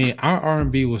 Our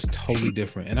R&B was totally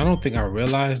different, and I don't think I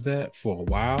realized that for a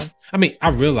while. I mean, I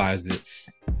realized it,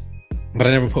 but I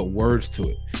never put words to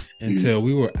it until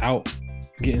we were out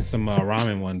getting some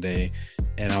ramen one day,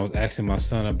 and I was asking my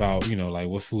son about, like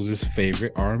who's his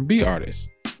favorite R&B artist,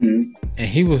 and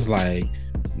he was like,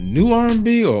 new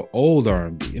R&B or old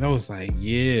R&B, and I was like,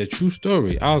 yeah, true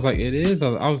story. I was like, it is.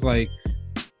 I was like,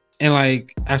 and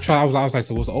like I was like,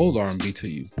 so what's old R&B to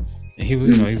you? And he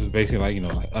was, he was basically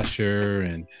like, like Usher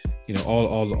and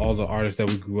all the artists that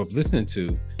we grew up listening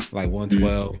to, like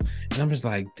 112. And I'm just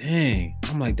like, dang.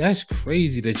 I'm like, that's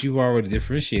crazy that you've already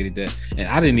differentiated that. And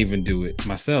I didn't even do it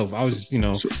myself. I was just,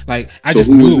 I just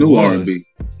knew new R&B.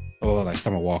 Oh, like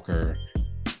Summer Walker,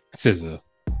 SZA,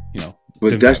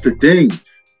 But that's the thing.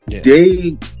 Yeah.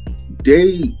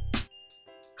 They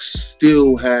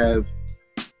still have.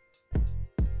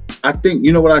 I think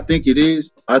what I think it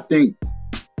is. I think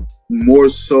more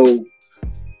so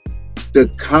the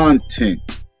content.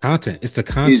 It's the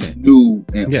content. Is new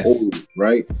and old,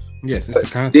 right? Yes, it's the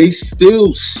content. They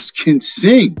still can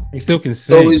sing. They still can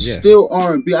sing. So it's still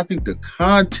R&B. I think the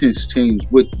content's changed.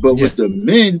 With the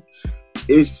men,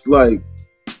 it's like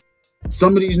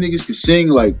some of these niggas could sing.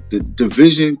 Like the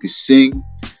Division could sing.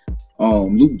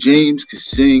 Luke James could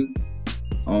sing.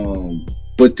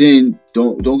 But then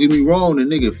don't get me wrong, the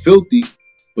nigga filthy.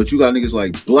 But you got niggas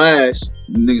like Blast,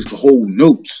 niggas can hold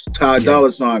notes. Ty Dolla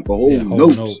 $ign can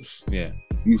hold notes. Yeah,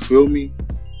 you feel me?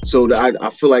 So I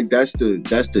feel like that's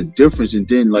the difference. And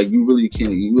then like you really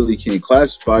can't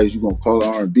classify as you gonna call it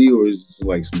R&B or is it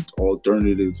like some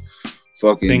alternative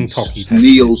fucking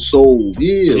neo soul.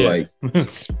 Yeah. Like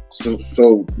so you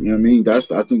know what I mean? I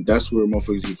think that's where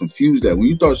motherfuckers get confused at when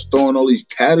you start throwing all these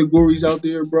categories out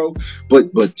there, bro.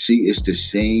 But see, it's the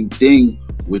same thing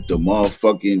with the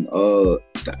motherfucking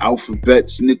the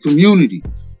alphabets in the community.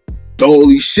 Throw all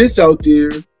these shits out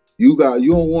there. You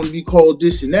don't want to be called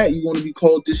this and that. You want to be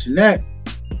called this and that.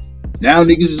 Now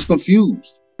niggas is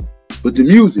confused. But the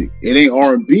music, it ain't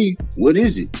R&B. What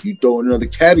is it? You throw another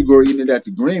category in it at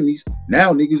the Grammys.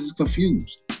 Now niggas is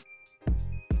confused.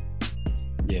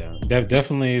 Yeah, that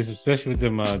definitely is, especially with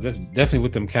them. Definitely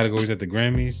with them categories at the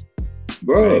Grammys,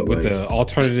 bro. Like, with the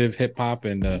alternative hip hop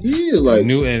and the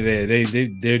new, and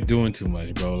they're doing too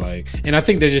much, bro. Like, and I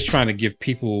think they're just trying to give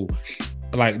people,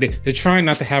 like, they're trying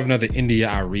not to have another India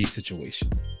Arie situation.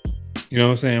 You know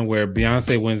what I'm saying? Where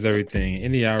Beyonce wins everything.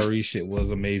 India Arie shit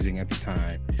was amazing at the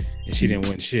time, and she didn't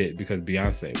win shit because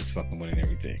Beyonce was fucking winning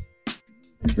everything.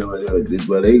 But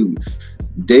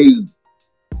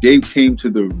they came to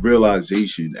the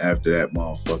realization after that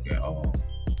motherfucking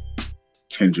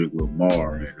Kendrick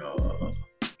Lamar and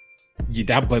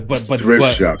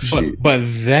thrift shop shit. But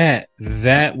that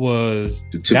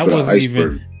wasn't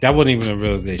even a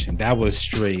realization. That was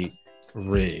straight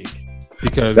rig.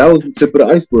 Because that was the tip of the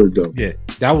iceberg, though. Yeah,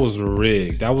 that was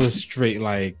rigged. That was straight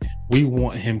like, we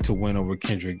want him to win over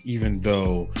Kendrick, even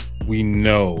though we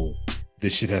know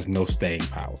this shit has no staying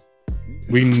power.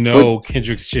 We know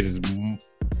Kendrick's shit is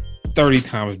 30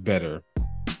 times better.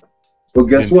 But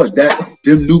guess what?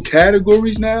 Them new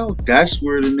categories now, that's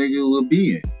where the nigga will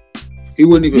be in. He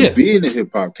wouldn't even be in the hip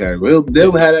hop category.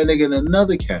 They'll have that nigga in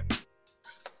another category.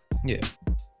 Yeah.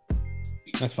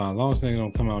 That's fine. As long as they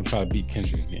don't come out and try to beat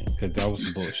Kendrick again, because that was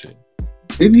some bullshit.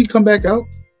 Didn't he come back out?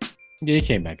 Yeah, he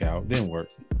came back out. Didn't work.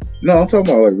 No, I'm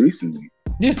talking about like recently.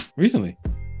 Yeah, recently.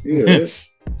 Yeah.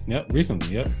 Yep,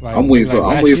 recently. Yep. Like, I'm waiting for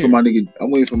my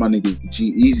nigga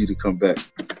G-Eazy to come back.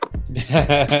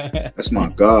 That's my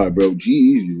god, bro.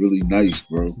 G-Eazy really nice,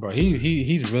 bro. Bro,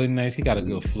 he's really nice. He got a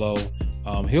good flow.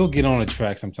 He'll get on a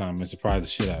track sometime and surprise the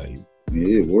shit out of you.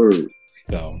 Yeah, word.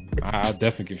 So I'll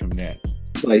definitely give him that.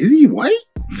 Like, is he white?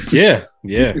 Yeah.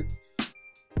 All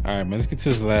right, man. Let's get to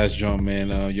this last joint,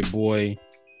 man. Your boy,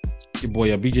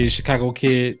 BJ Chicago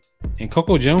Kid and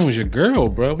Coco Jones, your girl,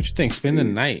 bro. What you think? Spend the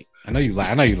night. I know you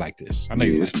like this. I know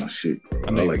you. It's my shit, bro.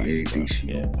 I like anything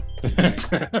she on.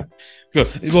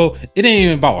 Well, it ain't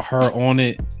even about her on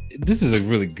it. This is a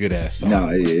really good ass song. No,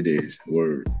 it is.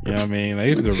 Word. You know what I mean? Like,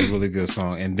 this is a really good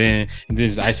song. And then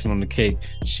this is icing on the cake.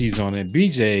 She's on it.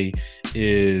 BJ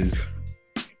is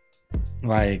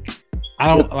like, I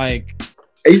don't like.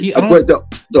 But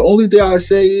the only thing I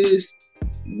say is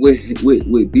with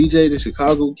BJ the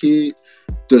Chicago kid,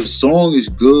 the song is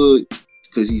good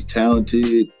because he's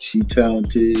talented, she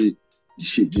talented,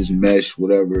 shit just mesh,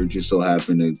 whatever, just so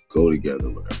happen to go together,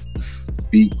 whatever.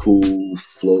 Beat cool,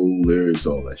 flow, lyrics,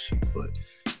 all that shit. But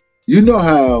you know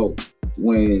how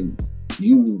when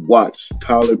you watch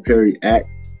Tyler Perry act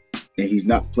and he's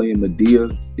not playing Medea,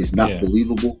 it's not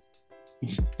believable.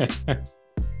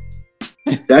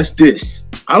 That's this.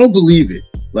 I don't believe it.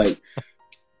 Like,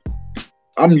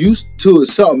 I'm used to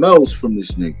something else from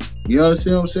this nigga. You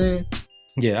understand what I'm saying?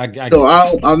 Yeah,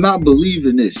 I'm not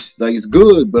believing this. Like, it's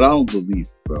good, but I don't believe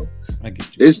it, bro. I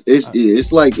get you.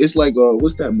 It's like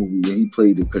what's that movie when he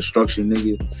played the construction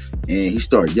nigga and he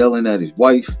started yelling at his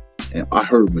wife and I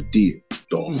heard Medea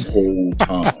the whole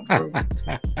time, bro.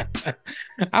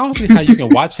 I don't see how you can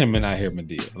watch him and I hear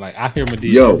Medea. Like, I hear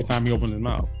Medea every time he opens his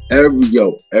mouth.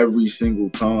 Every single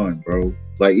time, bro.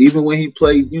 Like, even when he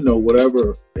played,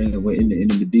 whatever in the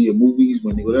Medea movies,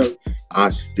 whatever, I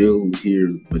still hear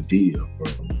Medea,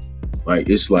 bro. Like,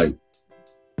 it's like,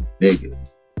 nigga,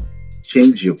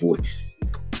 change your voice.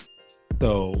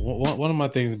 So one of my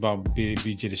things about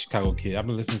BJ the Chicago Kid, I've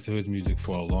been listening to his music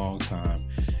for a long time,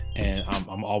 and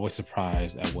I'm always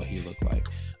surprised at what he looked like.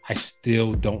 I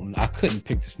still don't. I couldn't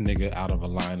pick this nigga out of a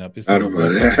lineup. I don't know.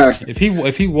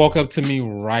 If he walk up to me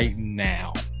right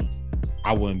now,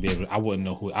 I wouldn't be able. I wouldn't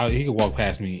know who. He could walk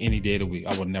past me any day of the week.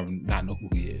 I would never not know who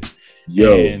he is.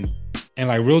 Yo, and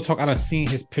like, real talk, I've seen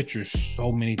his pictures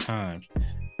so many times.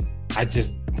 It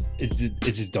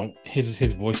just don't.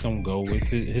 His voice don't go with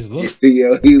his look.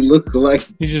 Yeah, he look like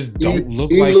he just don't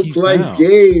look like he sound.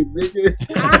 Gabe,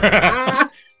 nigga.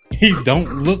 He don't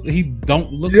look like he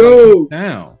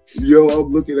sound. Yo,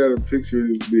 I'm looking at a picture of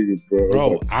this nigga,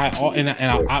 bro. But I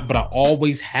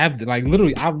always have like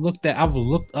literally. I've looked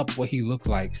up what he looked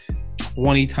like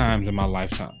 20 times in my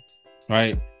lifetime,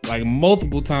 right? Like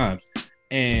multiple times,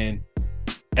 and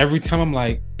every time I'm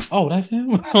like, oh, that's him.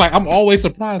 Like, I'm always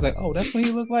surprised. Like, oh, that's what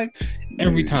he looked like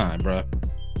every time, bro.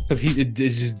 Because it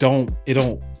just don't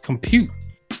compute.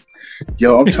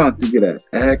 Yo, I'm trying to think of that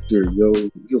actor. Yo,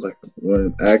 he's like one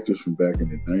of the actors from back in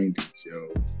the 90s.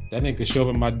 Yo, that nigga show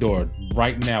up at my door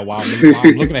right now while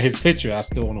I'm looking at his picture. I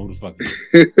still don't know who the fuck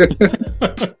it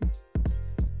is.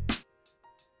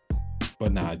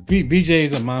 But nah, BJ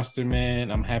is a monster,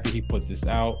 man. I'm happy he put this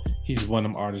out. He's one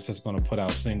of them artists that's going to put out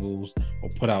singles or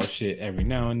put out shit every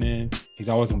now and then. He's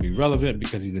always going to be relevant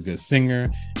because he's a good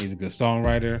singer. He's a good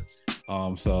songwriter.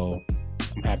 So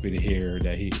I'm happy to hear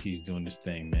that he's doing this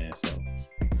thing, man. So,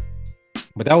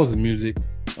 but that was the music.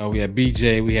 We had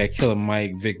BJ, we had Killer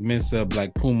Mike, Vic Mensa,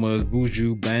 Black Pumas,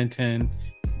 Buju, Bantan.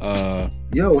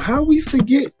 Yo, how we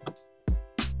forget?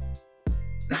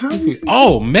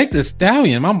 Meg the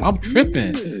Stallion. I'm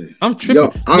tripping. Yeah. I'm tripping.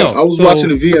 Yo, I was watching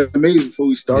the VMAs before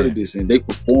we started this, and they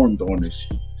performed on this.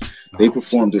 They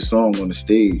performed this song on the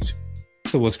stage.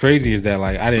 So what's crazy is that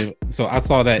like I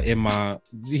saw that in my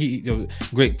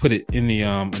Greg put it in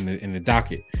the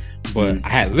docket, but I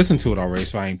had listened to it already,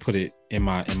 so I ain't put it in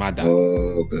my docket.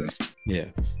 Oh, okay. Yeah,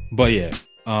 but yeah,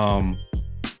 I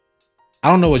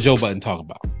don't know what Joe Budden talk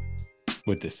about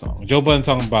with this song. Joe Budden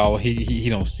talking about he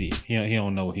don't see it. He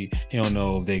don't know he don't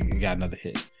know if they got another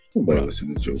hit. Nobody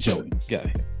listen to Joe Budden. Got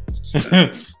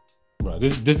it. Bro,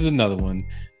 this is another one.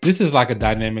 This is like a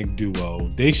dynamic duo.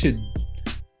 They should.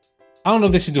 I don't know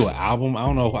if they should do an album. I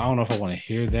don't know if I want to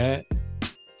hear that.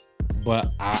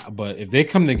 But if they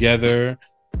come together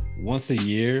once a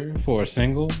year for a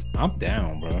single, I'm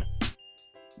down, bro.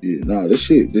 Yeah, nah, this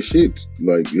shit,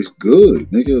 like, it's good,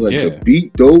 nigga. Like, the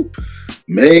beat dope.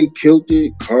 Meg killed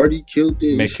it. Cardi killed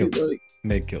it.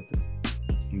 Meg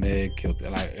killed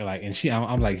it. Like, and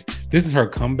I'm like, this is her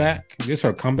comeback. This is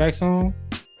her comeback song.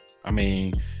 I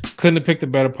mean, couldn't have picked a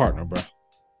better partner, bro.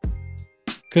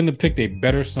 Couldn't have picked a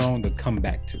better song to come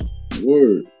back to.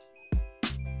 Word.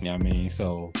 Yeah, I mean,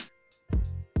 so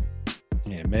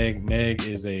yeah, Meg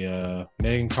is a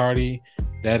Meg and Cardi.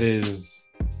 That is.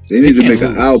 They need to make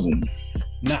an album.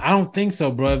 No, I don't think so,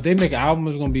 bro. If they make an album,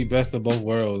 it's gonna be best of both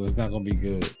worlds. It's not gonna be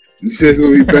good. You said it's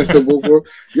gonna be best of both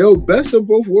worlds. Yo, best of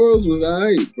both worlds was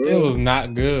alright, bro. It was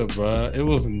not good, bro. It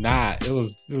was not. It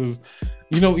was.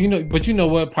 You know. But you know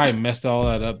what? Probably messed all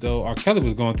that up though. R. Kelly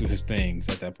was going through his things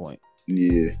at that point.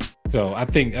 Yeah. So I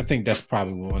think that's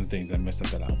probably one of the things that messed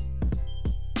up that album.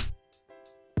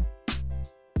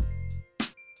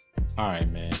 All right,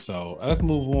 man. So let's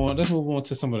move on. Let's move on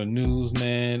to some of the news,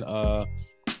 man.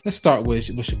 Let's start with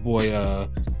your boy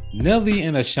Nelly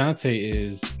and Ashanti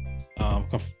is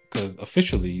because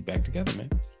officially back together, man.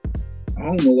 I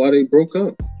don't know why they broke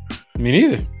up. Me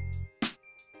neither.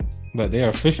 but they are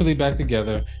officially back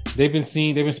together. They've been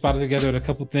spotted together at a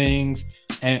couple things.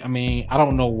 And I mean, I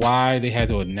don't know why they had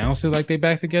to announce it like they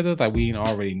back together. Like we didn't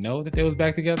already know that they was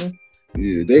back together.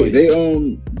 Yeah,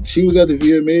 she was at the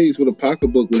VMAs with a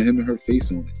pocketbook with him and her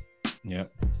face on it.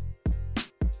 Yep.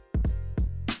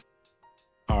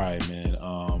 All right, man.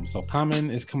 So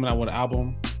Common is coming out with an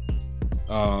album.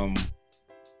 I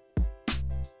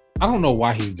don't know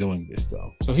why he's doing this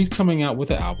though. So he's coming out with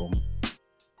an album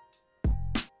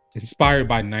inspired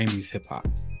by 90s hip hop.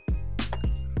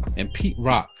 And Pete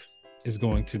Rock is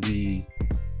going to be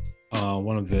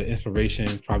one of the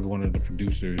inspirations, probably one of the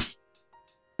producers.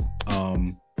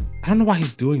 I don't know why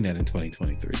he's doing that in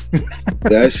 2023.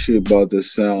 That shit about to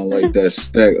sound like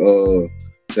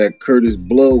that Curtis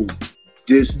Blow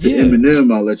diss to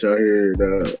Eminem. I'll let y'all hear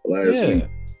it last week.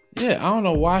 Yeah, I don't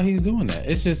know why he's doing that.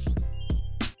 It's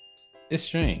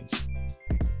strange.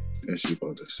 That shit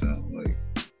about to sound like,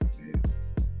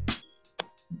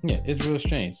 yeah, it's real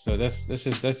strange. So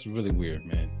that's really weird,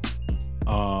 man.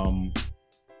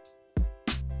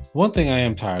 One thing I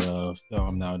am tired of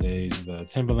nowadays is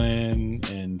Timberland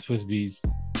and Twist Beats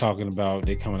talking about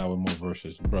they coming out with more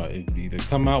verses, bro. It's either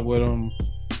come out with them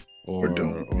or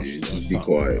don't. Or just be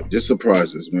quiet. Bro. Just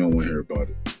surprise us. We don't want to hear about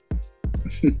it.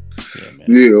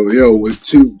 Yeah, with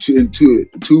two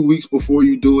weeks before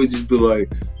you do it, just be like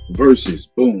verses,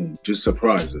 boom, just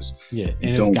surprise us. Yeah,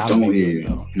 and it's gotta be good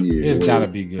though. Yeah, it's gotta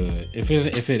be good. If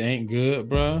it ain't good,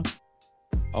 bro,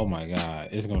 oh my god,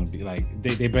 it's gonna be like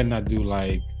they better not do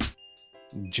like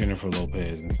Jennifer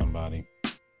Lopez and somebody.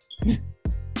 I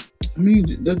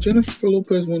mean, the Jennifer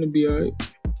Lopez want to be alright.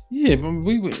 Yeah,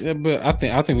 but I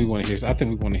think we want to hear. I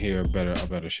think we want to hear a better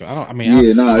show. If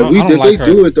they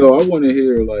do it though, I want to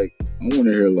hear like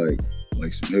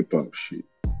some hip hop shit.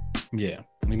 Yeah,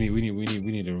 we need to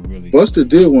really. Busta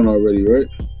did one already, right?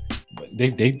 But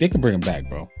they can bring him back,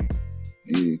 bro.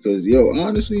 Yeah, because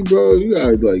honestly, bro, you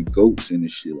got like goats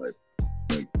and shit like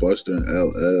Busta and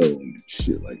LL and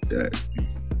shit like that.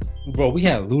 Bro, we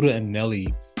had Luda and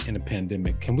Nelly in the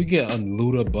pandemic. Can we get a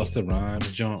Luda Busta Rhymes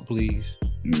jump, please?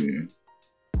 Yeah.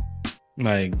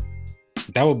 Like,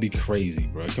 that would be crazy,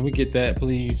 bro. Can we get that,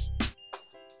 please?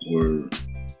 Word.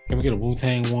 Can we get a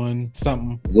Wu-Tang one?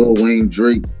 Something? Lil Wayne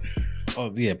Drake.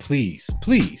 Oh, yeah, please.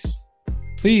 Please,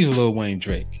 Lil Wayne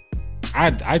Drake.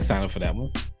 I'd sign up for that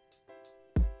one.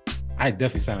 I'd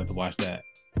definitely sign up to watch that.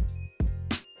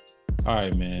 All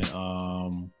right, man.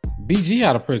 BG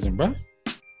out of prison, bro.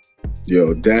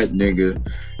 That nigga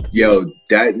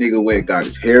went got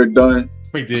his hair done.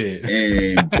 We did.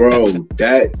 And bro,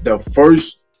 the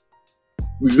first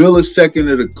millisecond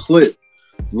of the clip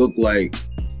looked like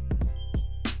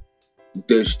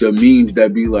the memes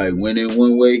that be like, went in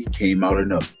one way, came out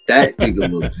another. That nigga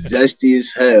looked zesty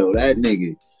as hell. That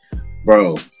nigga,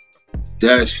 bro,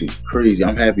 that shit's crazy.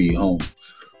 I'm happy he home.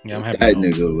 Yeah, I'm happy. That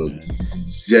nigga looked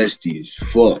zesty as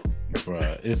fuck.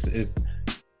 Bro, he's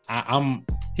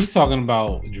talking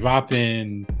about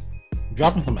dropping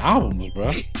some albums,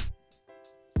 bro.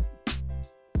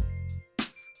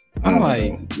 I'm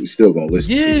like, we still gonna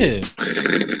listen. Yeah.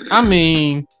 I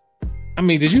mean,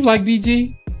 did you like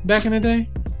BG back in the day?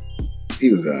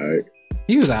 He was alright.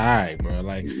 He was alright, bro.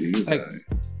 Like, he was alright.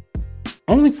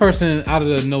 Only person out of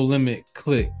the No Limit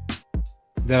clique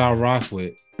that I rock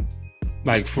with,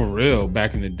 like for real,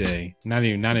 back in the day, not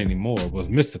anymore, was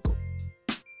Mystical.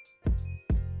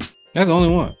 That's the only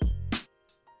one.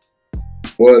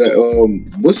 Well,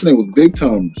 what's the name was Big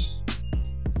Tom's.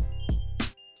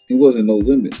 He wasn't No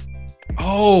Limit.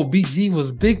 Oh, BG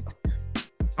was big.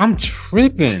 I'm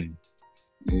tripping.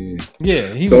 Yeah.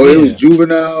 It was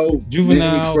Juvenile,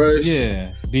 Fresh,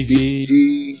 yeah,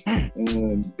 BG,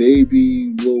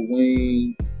 Baby, Lil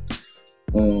Wayne.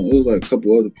 It was like a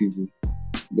couple other people,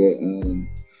 but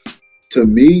to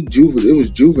me, it was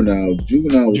Juvenile.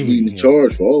 Juvenile was leading the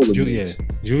charge for all of them. Yeah,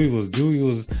 Juvie was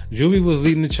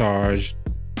leading the charge.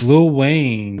 Lil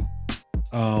Wayne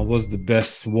was the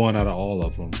best one out of all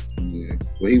of them. Yeah,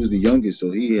 well, he was the youngest,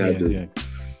 so he had to.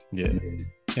 Yeah. He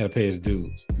had to pay his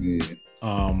dues. Yeah.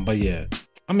 But yeah,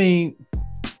 I mean,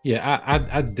 yeah,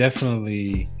 I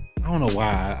definitely. I don't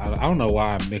know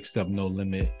why I mixed up No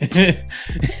Limit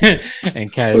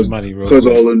and Cash Money. Because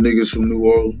all the niggas from New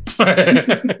Orleans.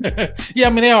 Yeah, I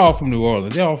mean they're all from New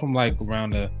Orleans. They're all from like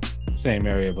around the same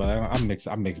area, but I mixed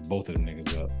both of them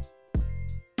niggas up.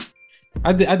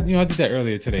 I did that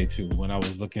earlier today too when I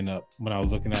was looking at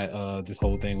this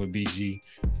whole thing with BG.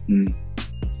 Mm.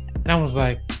 And I was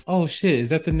like, oh shit, is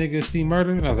that the nigga C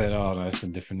Murder? And I was like, oh no, that's a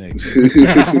different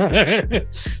nigga.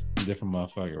 Different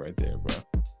motherfucker right there, bro.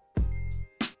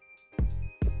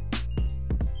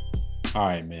 All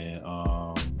right, man.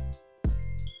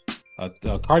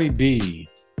 Cardi B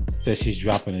says she's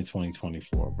dropping in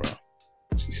 2024, bro.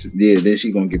 Then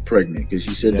she gonna get pregnant because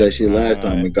she said that shit last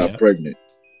time and got pregnant.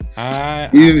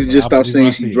 You need to just stop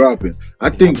saying she's dropping. I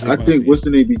think what's the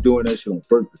name be doing that shit on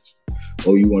purpose.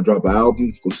 Oh, you want to drop an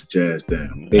album? Go sit your ass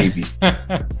down, baby.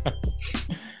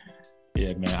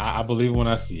 Yeah, man. I believe when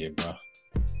I see it, bro.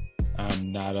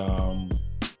 I'm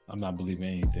not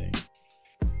believing anything.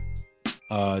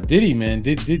 Diddy, man.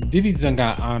 Diddy's done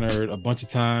got honored a bunch of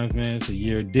times, man. It's a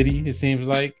year Diddy, it seems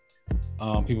like.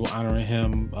 People honoring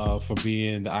him for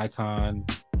being the icon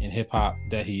in hip hop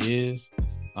that he is.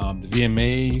 The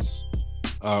VMAs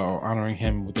are honoring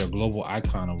him with their Global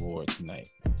Icon Award tonight.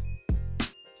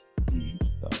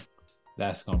 So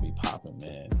that's gonna be popping,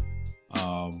 man.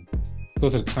 Let's go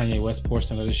to the Kanye West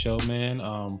portion of the show, man.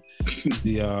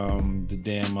 The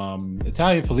damn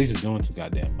Italian police is doing too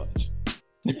goddamn much.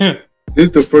 This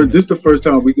the first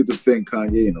time we could defend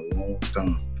Kanye in a long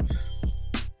time.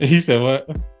 He said what?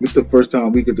 This is the first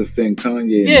time we could defend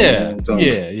Kanye in a long time.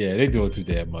 Yeah, they doing too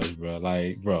damn much, bro.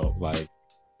 Like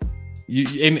you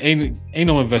ain't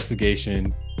no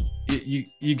investigation.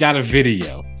 You got a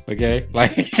video, okay?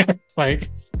 Like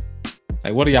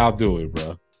what are y'all doing,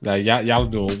 bro? Like y'all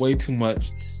doing way too much,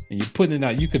 and you putting it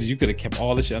out. You could have kept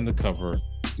all this shit undercover,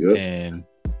 and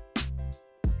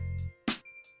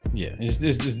yeah, it's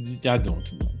y'all doing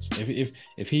too much.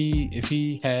 If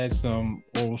he had some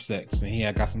oral sex and he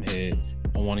had got some head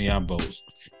on one of y'all boats,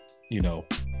 you know,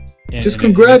 just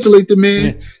congratulate the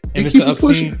man. And it's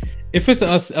obscene. If it's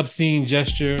an obscene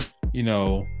gesture, you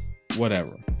know,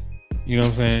 whatever. You know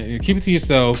what I'm saying? Keep it to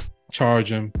yourself.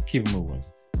 Charge him. Keep it moving.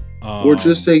 Or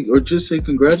just say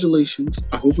congratulations.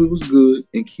 I hope it was good,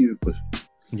 and keep it pushing.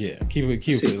 Yeah, keep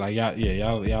it. Like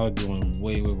y'all are doing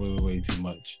way too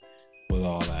much with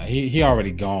all that. He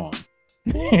already gone.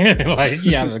 Like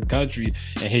he out of the country,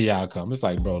 and here y'all come. It's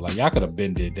like, bro, like y'all could have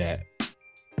been did that.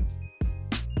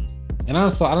 And I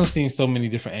don't seen so many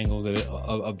different angles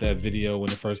of that video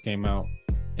when it first came out,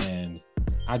 and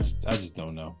I just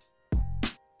don't know.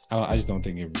 I just don't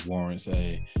think it warrants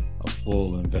a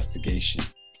full investigation.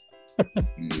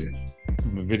 Yeah,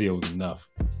 the video was enough.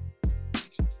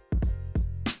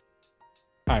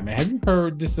 All right, man. Have you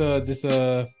heard this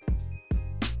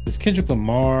Kendrick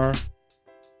Lamar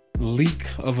leak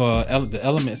of the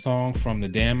Element song from the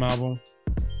Damn album?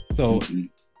 So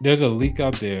there's a leak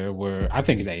out there where I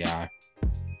think it's AI,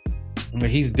 where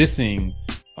he's dissing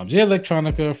Jay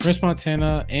Electronica, French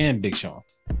Montana, and Big Sean,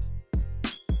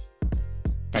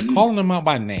 like calling them out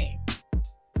by name.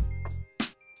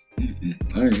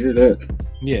 I didn't hear that.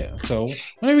 Yeah, so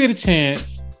whenever you get a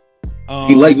chance,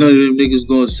 he like none of them niggas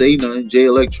gonna say nothing. Jay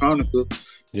Electronica.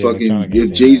 Fucking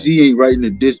if Jay-Z ain't writing the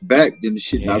diss back, then the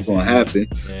shit not gonna happen.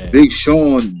 Yeah. Big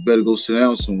Sean better go sit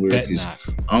down somewhere because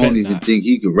I don't even think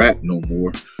he could rap no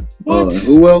more.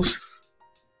 Who else?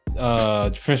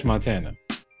 French Montana.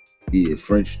 Yeah,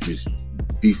 French, just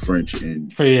be French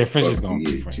and French is gonna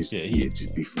be French. Just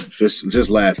be French. Just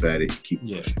laugh at it and keep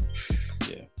pushing.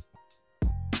 Yeah.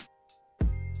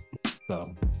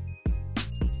 So.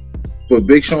 But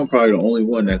Big Sean probably the only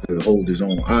one that could hold his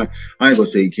own. I ain't gonna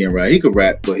say he can't rap. He could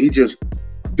rap, but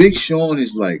Big Sean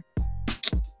is like,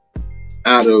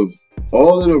 out of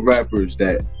all of the rappers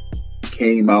that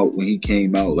came out when he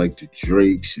came out, like the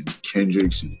Drakes and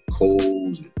Kendricks and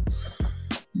Coles and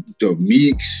the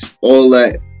Meeks, all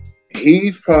that,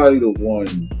 he's probably the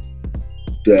one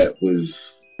that was,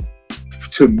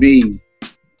 to me,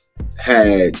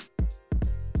 had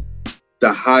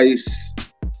the highest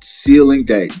ceiling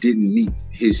that didn't meet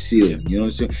his ceiling. You know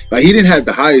what I'm saying? Like, he didn't have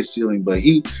the highest ceiling, but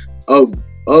he of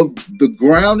the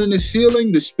ground and the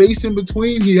ceiling, the space in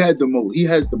between, he had the most. He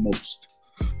has the most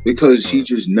because he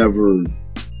just never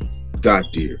got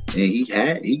there, and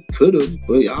he could have,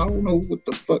 but I don't know what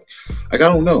the fuck. Like, I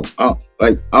don't know. I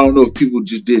don't know if people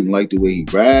just didn't like the way he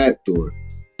rapped, or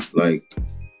like,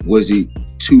 was he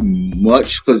too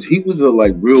much? Because he was a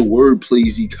like real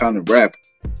wordplaysy kind of rapper.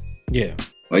 Yeah.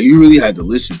 Like, you really had to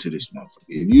listen to this motherfucker.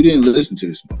 If you didn't listen to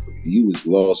this motherfucker, you was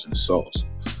lost in the sauce.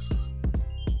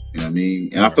 You know what I mean?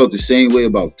 And I felt the same way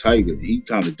about Tyga. He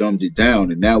kind of dumbed it down,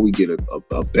 and now we get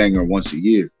a banger once a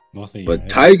year. But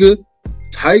Tyga,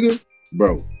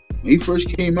 bro, when he first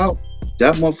came out,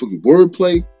 that motherfucking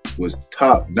wordplay was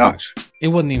top notch. It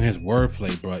wasn't even his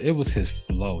wordplay, bro. It was his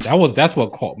flow. That's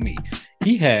what caught me.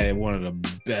 He had one of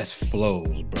the best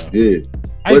flows, bro. Yeah.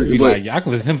 I used to be like, I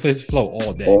can listen to him for his flow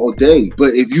all day. All day.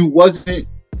 But if you wasn't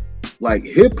like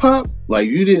hip hop, like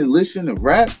you didn't listen to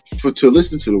rap to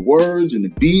listen to the words and the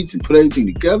beats and put everything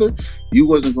together, you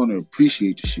wasn't going to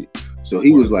appreciate the shit. So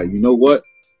he was like, you know what?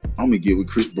 I'm going to get with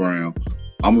Chris Brown.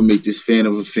 I'm going to make this fan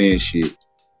of a fan shit.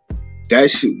 that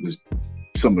shit was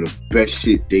some of the best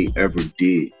shit they ever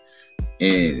did.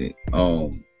 And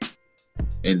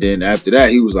then after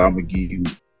that, he was like, I'm gonna give you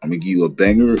a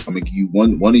banger. I'm gonna give you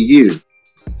one a year.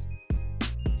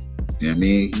 You know what I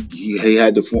mean? He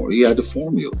had the formula. You know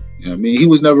what I mean? He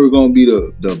was never gonna be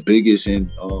the biggest in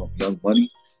Young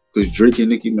Money because Drake and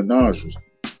Nicki Minaj was.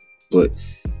 But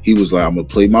he was like, I'm gonna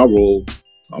play my role.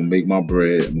 I'm gonna make my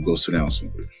bread. I'm gonna go sit down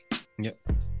somewhere. Yep.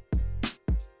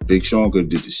 Big Sean could have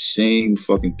did the same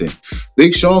fucking thing.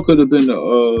 Big Sean could have been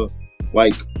the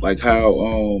like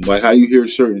how you hear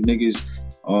certain niggas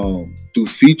do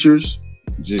features,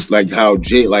 just like how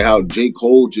J.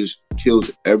 Cole just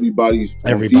kills everybody's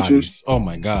features. Oh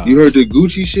my god! You heard the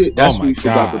Gucci shit? That's what we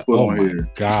forgot to put on here. Oh my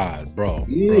god, bro!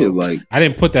 Yeah, bro. like I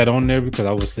didn't put that on there because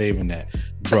I was saving that,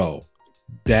 bro.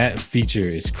 That feature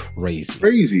is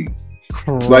crazy.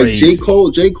 Like J.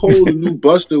 Cole, the new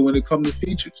Buster when it comes to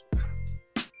features.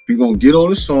 He gonna get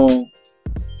on the song,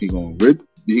 he gonna rip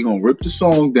the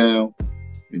song down,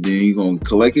 and then he gonna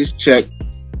collect his check,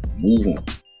 move on.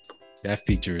 That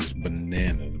feature is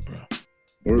bananas, bro.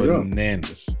 Word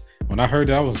bananas. Up. When I heard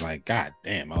that, I was like, God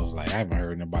damn! I was like, I haven't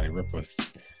heard nobody rip a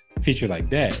feature like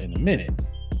that in a minute.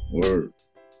 Word.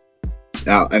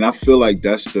 Now, and I feel like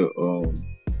that's the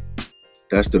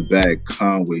bag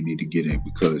Conway need to get in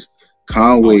because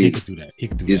Conway he could do that. He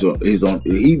could do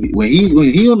that. When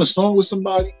he on a song with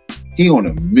somebody, he on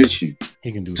a mission.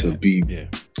 He can do to that.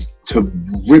 To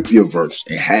rip your verse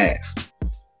in half.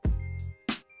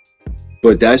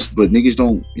 But niggas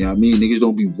don't, you know what I mean? Niggas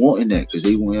don't be wanting that because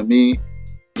they want, you know what I mean?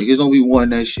 Niggas don't be wanting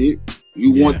that shit.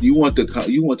 You want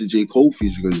the J. Cole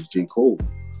feature because it's J. Cole.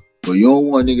 But you don't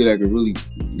want a nigga that can really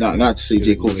not to say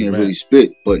J. Cole can't really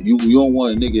spit, but you don't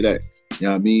want a nigga that, you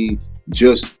know what I mean,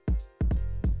 just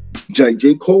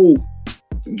J. Cole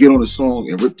get on the song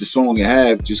and rip the song in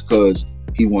half just because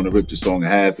he want to rip the song in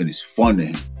half and it's fun to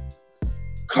him.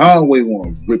 Conway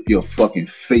want to rip your fucking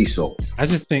face off. I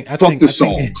just think fuck the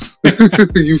song.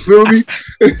 You feel me?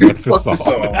 Fuck the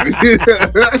song.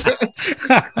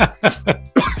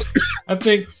 I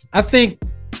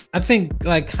think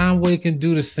like Conway can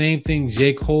do the same thing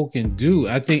J. Cole can do.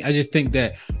 I just think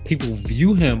that people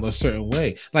view him a certain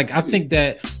way. Like I think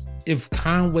that if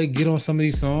Conway get on some of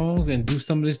these songs and do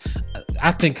some of this,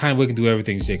 I think Conway can do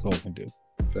everything J. Cole can do.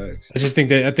 Facts. I just think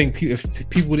that if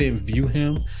people didn't view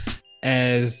him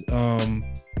as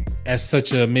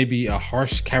such a maybe a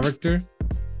harsh character,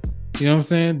 you know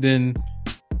what I'm saying?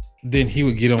 Then he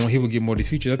would get more of these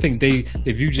features. I think they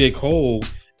view J. Cole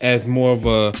as more of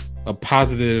a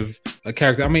positive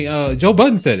character. I mean, Joe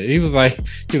Budden said it. He was like,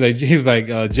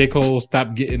 J. Cole,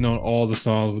 stop getting on all the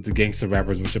songs with the gangster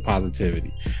rappers with your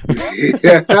positivity. You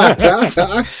know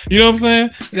what I'm saying?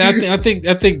 I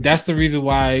think that's the reason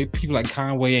why people like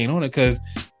Conway ain't on it because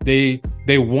they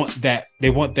want that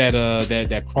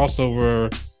crossover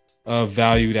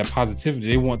value, that positivity.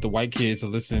 They want the white kids to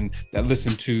listen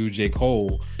to J.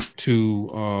 Cole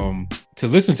to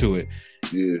listen to it.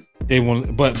 Yeah. They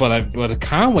want, but if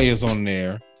Conway is on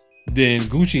there, then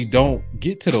Gucci don't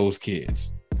get to those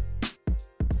kids.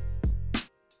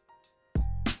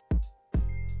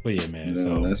 But yeah, man.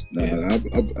 No, that's not. Yeah.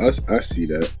 I see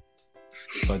that.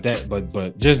 But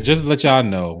just to let y'all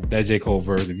know that J. Cole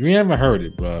verse, if you haven't heard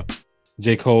it, bro,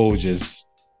 J. Cole he just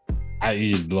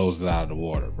blows it out of the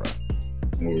water, bro.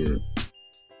 Word.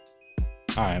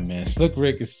 All right, man. Slick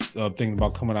Rick is thinking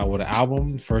about coming out with an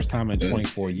album, first time in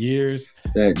 24 years.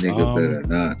 That nigga better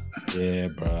not. Yeah,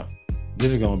 bro.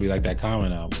 This is gonna be like that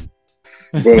Common album,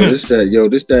 bro. This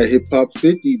that hip hop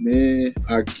 50, man.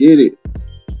 I get it.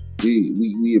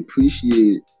 We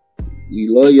appreciate it. We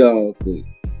love y'all, but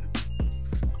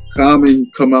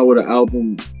Common come out with an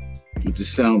album with the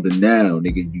sound of now,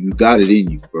 nigga. You got it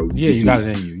in you, bro. You got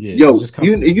it in you. Yeah. Yo,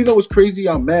 you know what's crazy?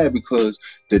 I'm mad because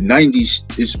the 90s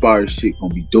inspired shit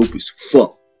gonna be dope as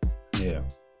fuck. Yeah.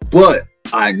 But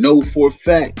I know for a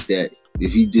fact that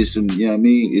if he did some, you know what I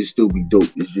mean, it'd still be dope.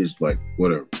 It's just like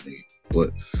whatever, nigga.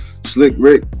 But Slick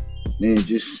Rick, man,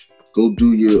 just go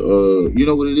do your you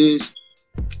know what it is?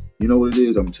 You know what it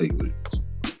is? I'm gonna tell you what it is.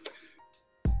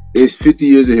 It's 50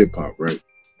 years of hip hop, right?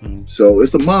 Mm-hmm. So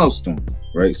it's a milestone,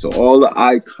 right? So all the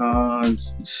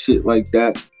icons, shit like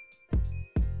that,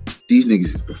 these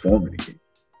niggas is performing again.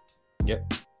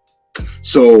 Yep.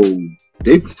 So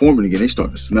they performing again. They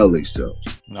starting to smell themselves.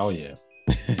 Oh yeah.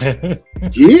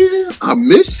 Yeah, I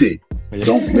miss it. Yeah.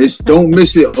 Don't miss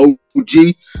it,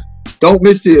 OG. Don't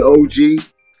miss it, OG.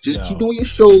 Just keep doing your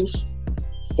shows.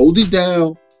 Hold it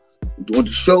down. Doing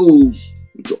the shows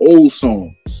with the old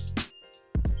songs.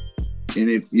 And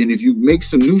if you make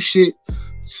some new shit,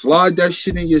 slide that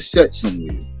shit in your set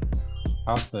somewhere.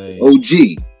 I'll say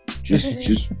OG.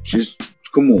 Just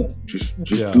come on. Just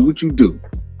do what you do.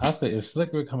 I say if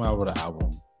Slick Rick come out with an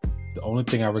album, the only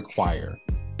thing I require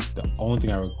is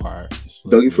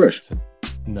Dougie Fresh.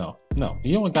 No. You don't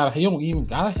even gotta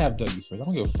have Dougie Fresh. I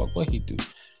don't give a fuck what he do.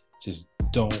 Just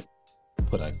don't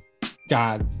put a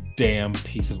goddamn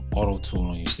piece of auto-tune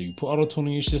on your shit. You put auto-tune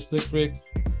on your shit, Slick Rick,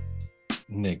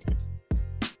 nigga.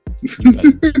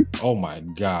 Oh my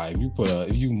god!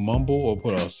 If you mumble or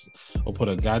put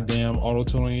a goddamn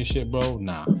auto-tune on your shit, bro,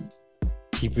 nah.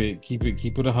 Keep it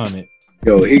 100.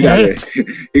 Yo, he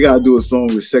gotta do a song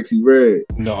with Sexy Red.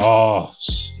 No, oh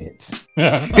shit. We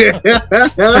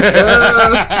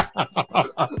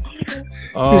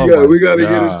gotta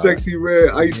get a Sexy Red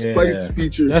Ice Spice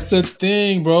feature. That's the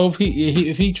thing, bro.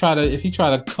 If he try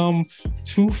to come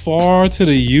too far to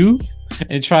the youth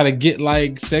and try to get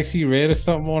like Sexy Red or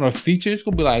something on a feature, it's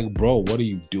gonna be like, bro, what are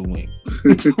you doing?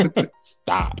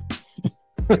 Stop.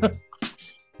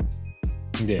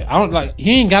 Yeah, I don't like. He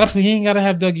ain't gotta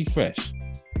have Dougie Fresh.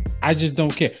 I just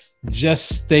don't care. Just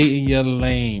stay in your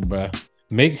lane, bro.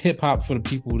 Make hip hop for the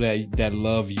people that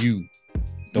love you.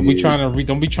 Don't be trying to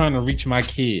reach my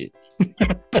kid. You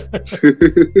know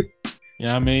what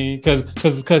I mean?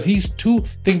 Because he's too.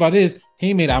 Think about this.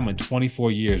 He made album in 24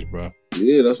 years, bro.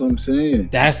 Yeah, that's what I'm saying.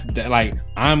 Like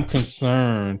I'm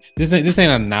concerned. This ain't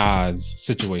a Nas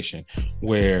situation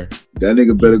where that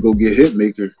nigga better go get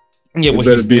Hitmaker. Yeah,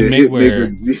 where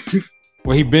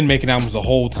he been making albums the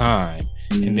whole time,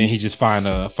 and then he just find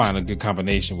a good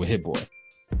combination with Hit Boy.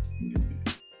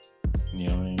 You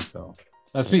know what I mean? So,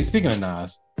 speaking of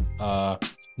Nas,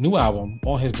 new album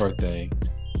on his birthday,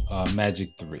 Magic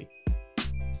 3,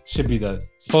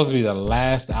 supposed to be the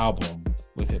last album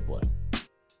with Hit Boy.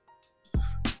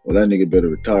 Well, that nigga better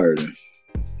retire then.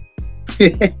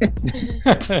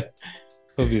 Supposed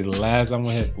to be the last album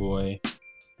with Hit Boy.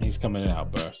 He's coming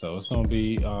out, bro. So it's gonna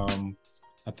be I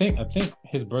think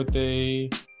his birthday,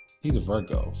 he's a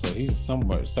Virgo, so he's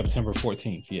somewhere September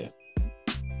 14th, yeah.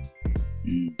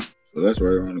 So that's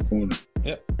right around the corner.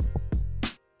 Yep.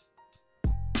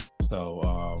 So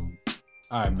all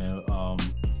right, man.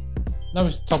 Now we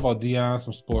should talk about Dion,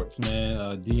 some sports,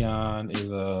 man. Dion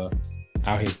is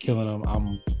out here killing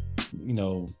them.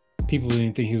 People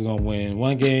didn't think he was gonna win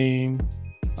one game.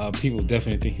 People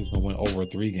definitely think he's going to win over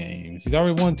 3 games. He's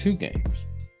already won 2 games.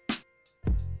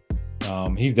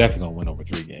 He's definitely going to win over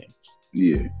 3 games.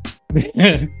 Yeah.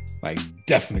 Like,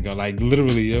 definitely going. Like,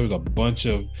 literally, there was a bunch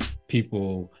of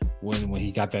people when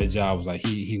he got that job was like,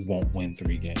 he won't win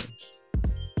 3 games.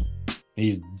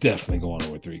 He's definitely going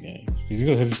over 3 games. He's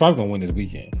probably going to win this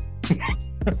weekend.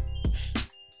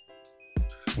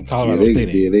 From Colorado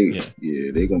State.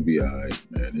 They're going to be all right,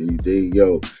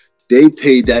 man. They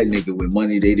paid that nigga with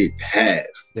money they didn't have.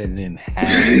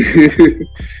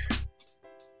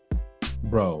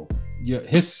 Bro,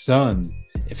 his son,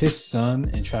 if his son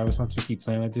and Travis Hunter keep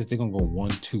playing like this, they're going to go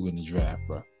 1-2 in the draft,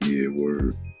 bro. Yeah,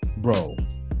 word. Bro,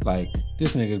 like,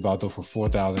 this nigga's about to go for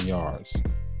 4,000 yards.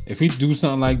 If he do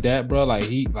something like that, bro, I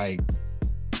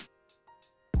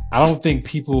don't think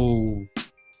people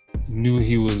knew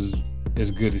he was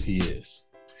as good as he is.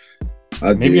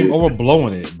 Maybe I'm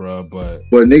overblowing it, bro, but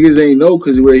niggas ain't know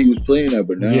because of where he was playing at.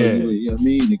 But now, you know what I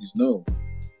mean? Niggas know.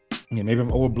 Yeah, maybe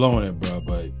I'm overblowing it, bro,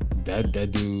 but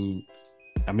that dude,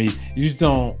 I mean, you just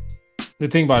don't. The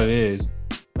thing about it is,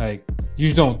 like, you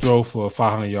just don't throw for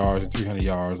 500 yards and 300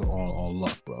 yards on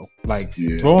luck, bro. Like,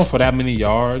 throwing for that many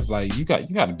yards, like, you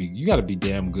gotta be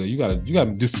damn good. You gotta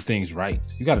do some things right.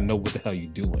 You gotta know what the hell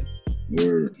you're doing.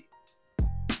 Word.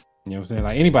 You know what I'm saying?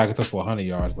 Like, anybody can throw for 100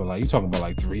 yards, but like, you talking about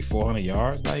like 300-400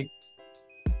 yards, like,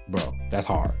 bro, that's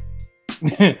hard.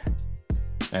 That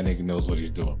nigga knows what he's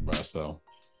doing, bro. So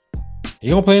he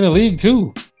gonna play in the league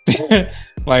too.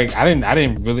 Like, I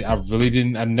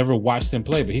never watched him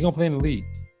play, but he gonna play in the league.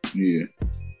 Yeah.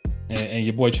 And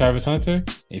your boy Travis Hunter,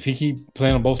 if he keep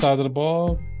playing on both sides of the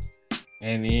ball,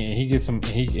 and he gets some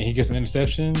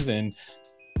interceptions and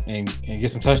get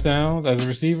some touchdowns as a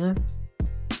receiver,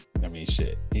 I mean,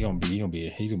 shit, he's gonna be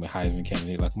a Heisman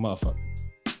candidate like a motherfucker.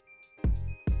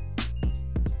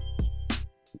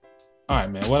 All right,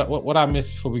 man. What I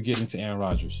missed before we get into Aaron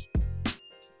Rodgers?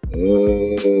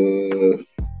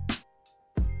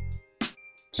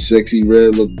 Sexy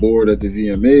Red looked bored at the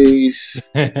VMAs.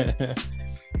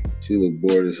 She looked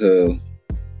bored as hell.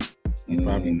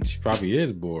 She probably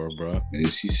is bored, bro. Yeah,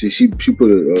 she put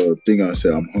a thing on and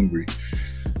said, "I'm hungry,"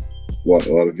 while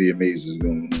the VMAs is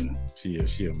going on.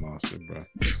 She a monster, bro.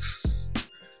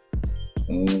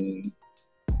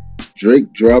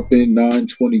 Drake dropping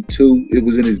 922. It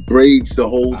was in his braids the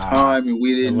whole time, and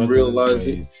we didn't realize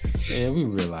it. Yeah, we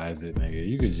realized it, nigga.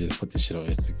 You could just put the shit on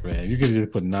Instagram. You could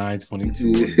just put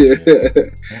 922.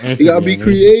 Yeah. You gotta be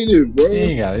creative, bro. You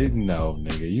ain't gotta, no,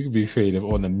 nigga. You can be creative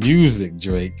on the music,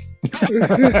 Drake.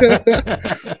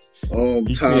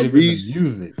 Tyrese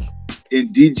music and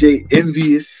DJ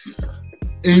Envious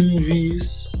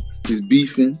is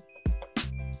beefing.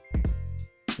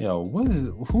 Yo,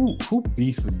 who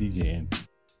beefs with DJ Envy?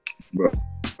 Bro,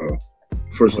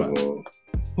 first of all,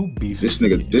 who beefs this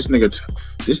nigga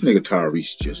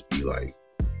Tyrese just be like,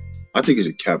 I think it's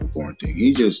a Capricorn thing.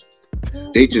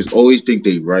 They just always think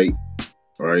they right,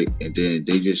 and then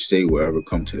they just say whatever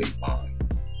come to their mind.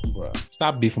 Bro,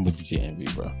 stop beefing with DJ Envy,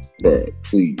 bro. Bro,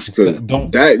 please, because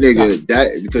that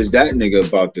nigga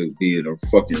about to be in a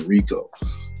fucking Rico,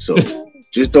 so.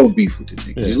 Just don't beef with the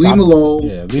nigga. Yeah, just leave him alone.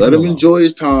 Yeah, let him enjoy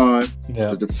his time. Yeah.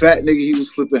 Because the fat nigga he was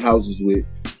flipping houses with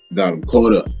got him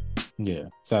caught up. Yeah.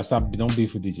 So stop. Don't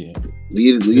beef with DJ.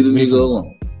 Leave the nigga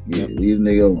alone. Yeah, leave the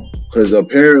nigga alone. Because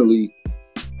apparently,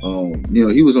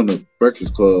 he was on the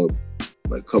Breakfast Club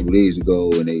like a couple days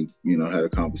ago, and they, had a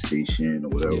conversation or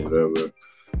whatever.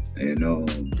 And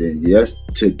then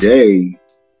today,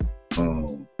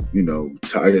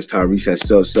 I guess Tyrese had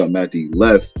said something after he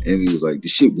left, and he was like,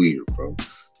 "This shit weird, bro.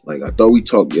 Like, I thought we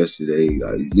talked yesterday.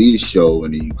 You leave the show,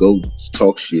 and then you go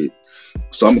talk shit.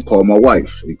 So I'm gonna call my wife."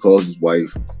 So he calls his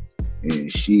wife, and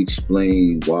she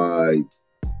explained what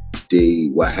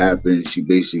happened. She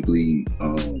basically,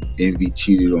 Envy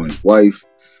cheated on his wife,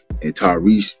 and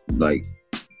Tyrese like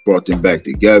brought them back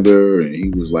together, and he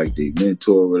was like their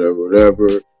mentor,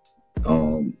 whatever.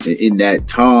 And in that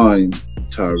time,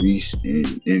 Tyrese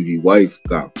and Envy wife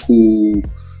got cool,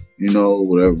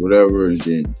 whatever. And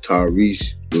then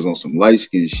Tyrese was on some light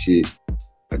skin shit.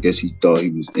 I guess he thought he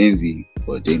was Envy,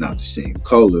 but they not the same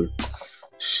color.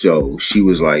 So she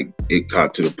was like, it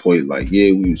got to the point like,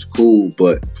 yeah, we was cool,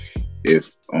 but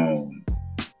if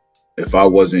I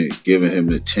wasn't giving him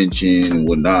the attention and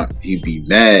whatnot, he'd be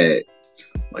mad,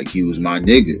 like he was my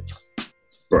nigga.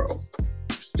 Bro,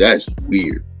 that's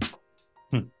weird.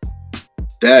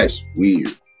 That's weird.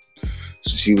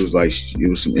 So she was like, it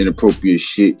was some inappropriate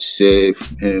shit said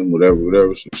from him,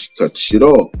 whatever. So she cut the shit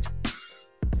off.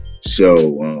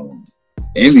 So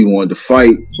Envy wanted to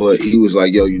fight, but he was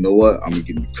like, yo, you know what? I'm gonna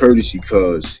give him courtesy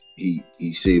because he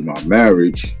saved my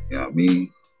marriage. You know what I mean?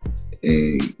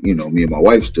 And me and my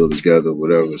wife still together,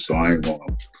 whatever. So I ain't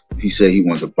gonna. He said he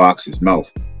wanted to box his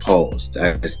mouth. Pause.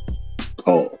 That's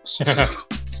pause.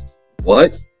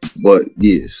 What? But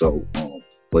yeah. So.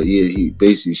 But yeah, she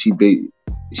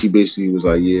basically was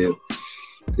like, yeah,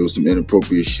 there was some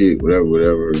inappropriate shit,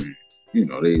 whatever. And,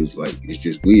 they was like, it's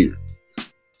just weird.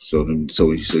 So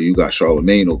you got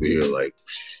Charlemagne over here, like,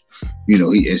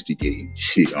 he instigating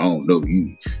shit. I don't know.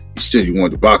 You said you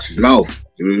wanted to box his mouth.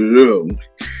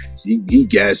 He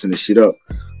gassing the shit up.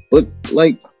 But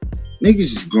like, niggas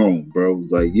is grown, bro.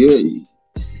 Like, yeah,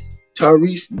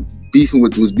 Tyrese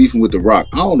was beefing with The Rock.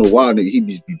 I don't know why he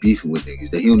just be beefing with niggas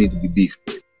that he don't need to be beefing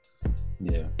with.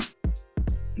 Yeah.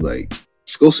 Like,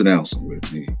 just go sit down somewhere,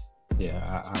 nigga.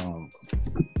 Yeah, I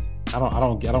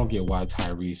don't get why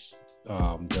Tyrese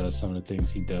does some of the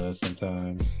things he does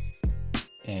sometimes.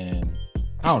 And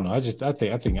I don't know. I think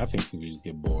people just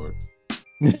get bored.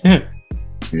 Yeah.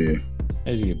 They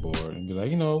just get bored and be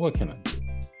like, what can I do?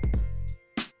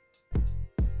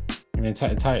 And then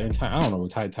I don't know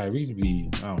what Tyrese be.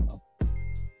 I don't know.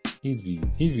 He's be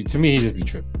to me. He just be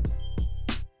tripping.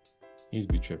 He's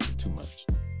be tripping too much.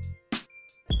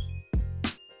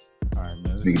 All right,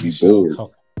 man. Nigga be bored.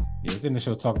 Let's end the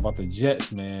show talk about the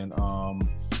Jets, man.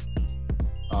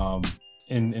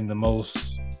 In the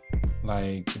most,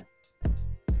 like,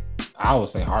 I would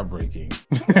say heartbreaking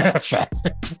thing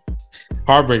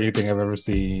I've ever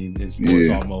seen in sports,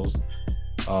 almost.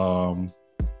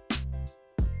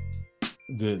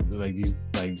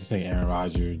 Just saying Aaron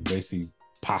Rodgers basically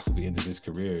possibly ended his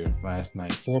career last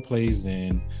night. 4 plays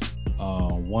in,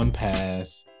 1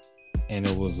 pass, and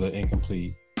it was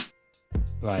incomplete.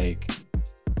 Like,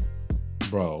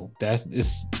 bro, that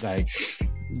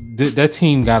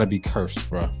team got to be cursed,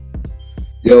 bro.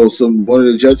 Yo, one of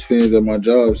the Jets fans at my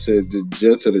job said the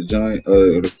Jets are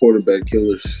the quarterback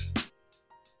killers.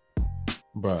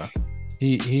 Bruh,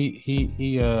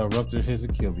 he ruptured his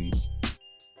Achilles.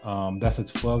 That's a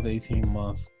 12 to 18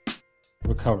 month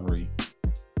recovery.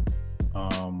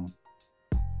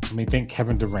 Think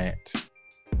Kevin Durant.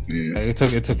 Yeah. It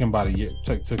took him about a year.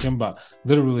 Took him about,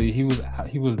 literally, he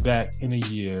was back in a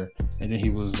year, and then he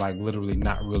was like literally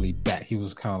not really back. He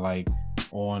was kind of like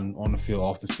on the field,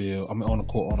 off the field. I mean, on the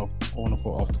court, off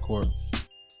the court,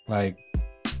 Like,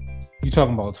 you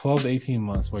talking about 12 to 18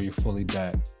 months where you're fully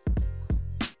back.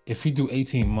 If you do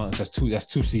 18 months, that's two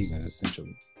seasons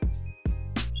essentially.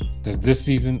 There's this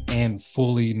season and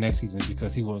fully next season,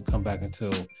 because he won't come back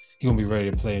until he won't be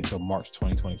ready to play until March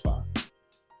 2025.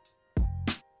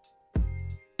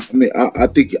 I mean, I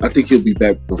think he'll be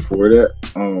back before that.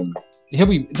 He'll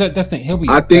be that's the thing. He'll be.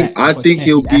 I think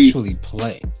he'll be actually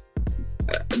play.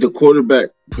 The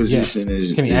quarterback position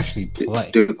is. Can he actually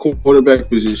play? The quarterback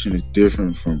position is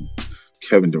different from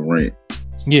Kevin Durant.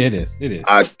 Yeah, it is. It is.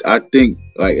 I think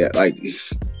like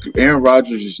Aaron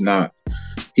Rodgers is not.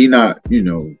 He not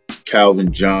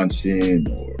Calvin Johnson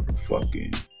or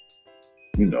fucking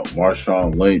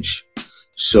Marshawn Lynch.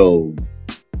 So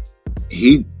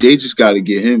they just got to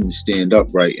get him to stand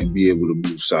upright and be able to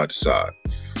move side to side,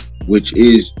 which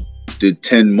is the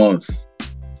 10-month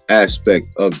aspect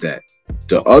of that.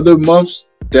 The other months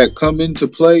that come into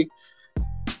play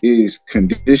is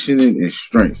conditioning and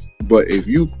strength. But if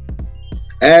you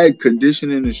add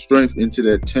conditioning and strength into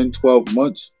that 10, 12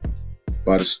 months,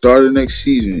 by the start of next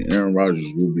season, Aaron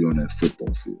Rodgers will be on that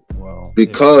football field. Wow.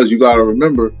 Because you got to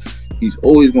remember, he's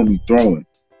always going to be throwing.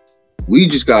 We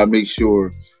just got to make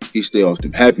sure he stay off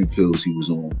them happy pills he was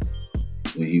on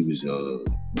when he was on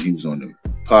the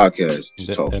podcast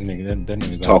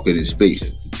talking in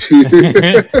space.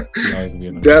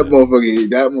 that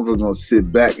motherfucker gonna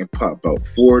sit back and pop about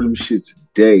 4 of them shits a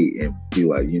day and be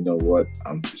like, you know what,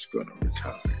 I'm just gonna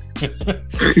retire.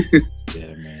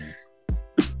 Yeah, man.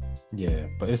 Yeah,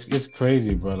 but it's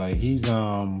crazy, bro. Like he's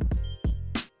like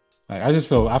I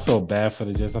feel bad for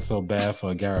the Jets. I feel bad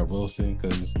for Garrett Wilson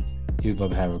because he's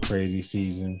about to have a crazy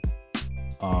season.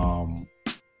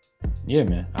 Yeah,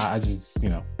 man. I just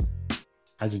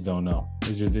I just don't know.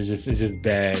 It's just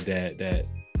bad that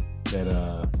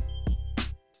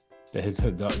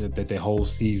the whole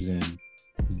season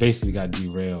basically got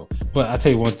derailed. But I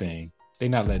tell you one thing, they're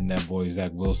not letting that boy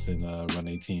Zach Wilson run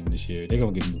a team this year. They're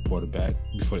gonna get a new quarterback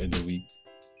before the end of the week.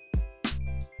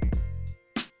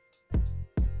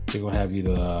 They're gonna have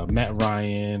either Matt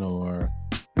Ryan or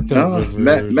Rivers,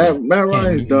 Matt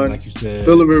Ryan's done. Like you said,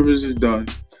 Phillip Rivers is done.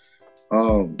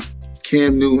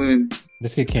 Cam Newton.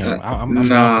 Let's get Cam. I'm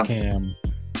down for Cam.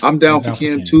 I'm down for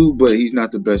Cam too, but he's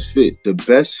not the best fit. The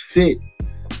best fit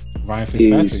Ryan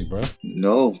Fitzpatrick, bro.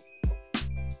 No.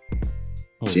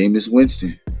 Jameis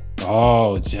Winston.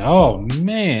 Oh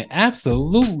man,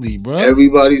 absolutely, bro.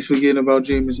 Everybody's forgetting about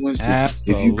Jameis Winston.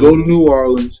 Absolutely. If you go to New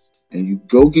Orleans and you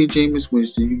go get Jameis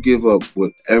Winston, you give up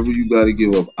whatever you got to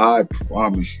give up. I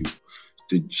promise you,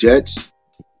 the Jets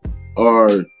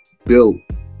are built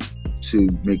to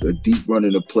make a deep run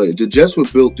in the play. The Jets were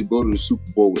built to go to the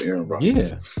Super Bowl with Aaron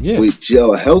Rodgers. Yeah. With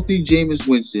a healthy Jameis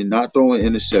Winston, not throwing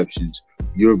interceptions,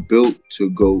 you're built to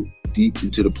go deep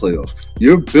into the playoffs.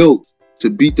 You're built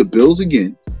to beat the Bills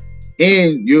again,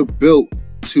 and you're built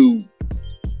to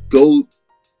go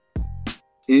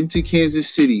into Kansas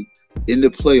City in the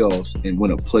playoffs and win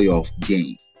a playoff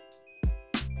game.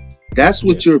 That's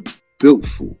what you're built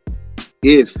for.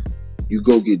 If you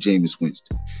go get Jameis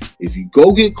Winston. If you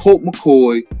go get Colt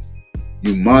McCoy,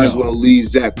 you might as well leave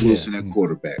Zach Wilson at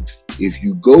quarterback. If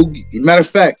you matter of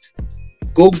fact,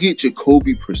 go get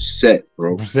Jacoby Brissett,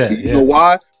 bro. You know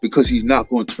why? Because he's not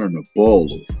going to turn the ball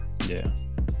over. Yeah.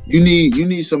 You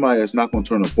need somebody that's not going to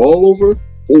turn the ball over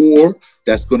or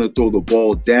that's going to throw the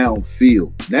ball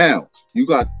downfield. Now, you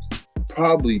got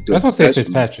probably the That's what I say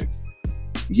Fitzpatrick.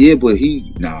 Yeah, but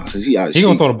because he out of shape. He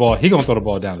gonna throw the ball. He gonna throw the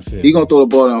ball down the field. He gonna throw the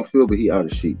ball downfield, but he out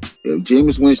of shape.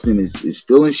 Jameis Winston is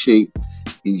still in shape.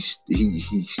 He's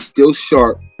still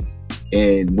sharp.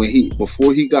 And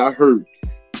before he got hurt,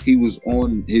 he was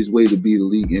on his way to be the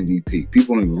league MVP.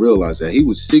 People don't even realize that he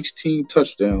was 16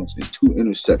 touchdowns and 2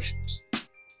 interceptions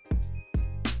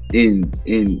in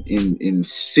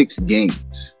 6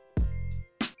 games.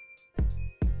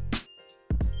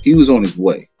 He was on his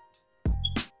way.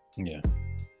 Yeah.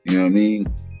 You know what I mean?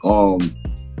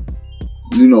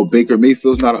 Baker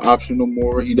Mayfield's not an option no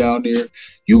more. He down there.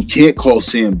 You can't call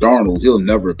Sam Darnold. He'll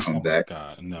never come back.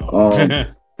 God, no.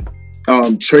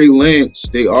 Trey Lance,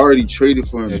 they already traded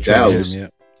for him in Dallas.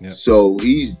 Yep. So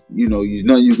he's, there's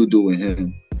nothing you could do with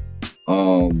him.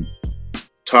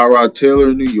 Tyrod Taylor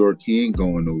in New York, he ain't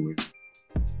going nowhere.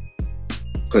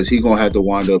 Because he's going to have to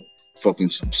wind up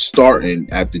fucking starting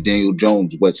after Daniel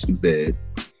Jones wets the bed.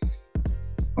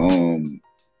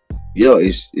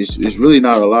 It's really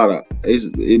not a lot of.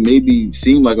 It maybe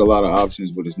seem like a lot of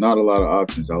options, but it's not a lot of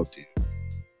options out there.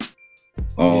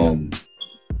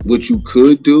 What you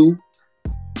could do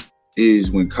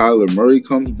is when Kyler Murray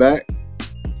comes back,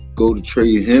 go to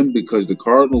trade him because the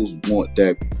Cardinals want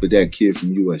that kid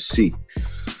from USC.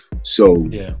 So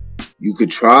you could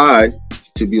try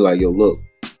to be like, yo, look,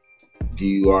 give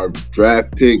you our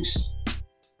draft picks,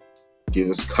 give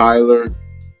us Kyler,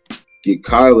 get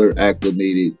Kyler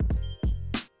acclimated,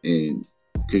 and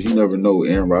because you never know,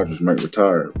 Aaron Rodgers might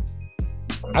retire.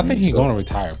 I think he's going to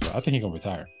retire, bro. I think he's going to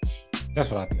retire. That's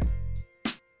what I think.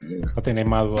 Yeah. I think they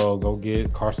might as well go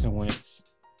get Carson Wentz.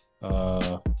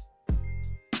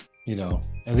 You know,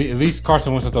 at least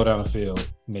Carson Wentz will throw down the field,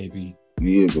 maybe.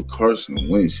 Yeah, but Carson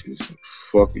Wentz is a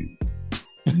fucking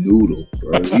noodle,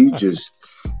 bro. He just,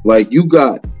 like, you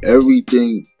got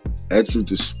everything at your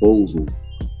disposal.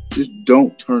 Just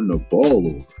don't turn the ball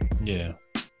over. Yeah.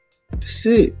 That's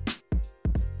it.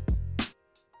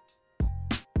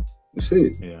 That's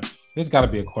it. Yeah. There's got to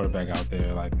be a quarterback out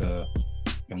there like a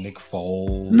Nick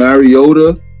Foles.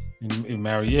 Mariota.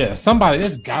 Yeah, somebody.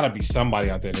 There's got to be somebody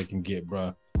out there they can get,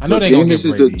 bro. I know they Jameis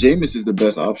is Brady. Jameis is the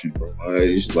best option, bro.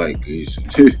 It's like it's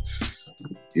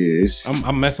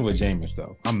I'm messing with Jameis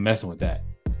though. I'm messing with that.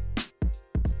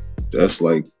 That's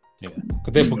like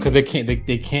because they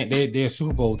can't they're a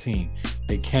Super Bowl team.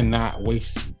 They cannot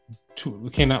waste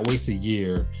a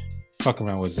year fucking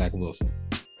around with Zach Wilson.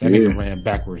 That nigga ran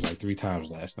backwards like 3 times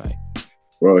last night.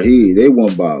 Bro, they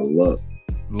won by luck.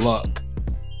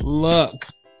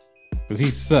 Because he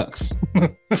sucks.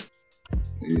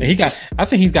 And I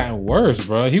think he's gotten worse,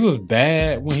 bro. He was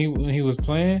bad when he was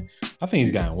playing. I think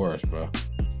he's gotten worse, bro.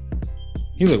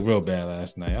 He looked real bad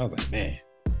last night. I was like, man,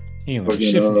 he ain't look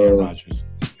shit from Aaron Rodgers.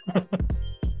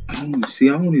 I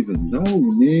don't even know,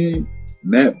 man.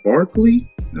 Matt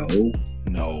Barkley?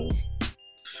 No.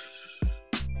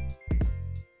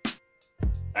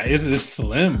 It's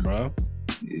slim, bro.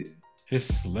 Yeah. It's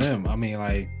slim. I mean,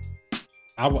 like,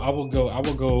 I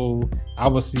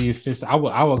will see if it's. I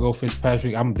will go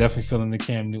Fitzpatrick. I'm definitely feeling the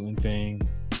Cam Newton thing.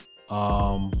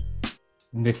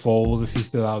 Nick Foles, if he's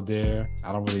still out there,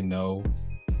 I don't really know.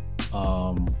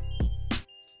 I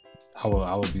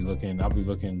will be looking. I'll be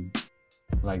looking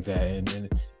like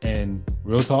that. And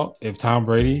real talk, if Tom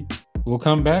Brady will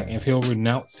come back, if he'll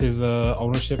renounce his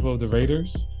ownership of the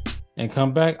Raiders and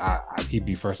come back, he'd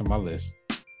be first on my list.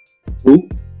 Who?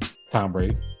 Tom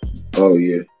Brady. Oh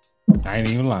yeah. I ain't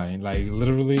even lying. Like,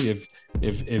 literally, if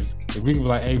we could be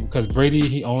like, hey, because Brady,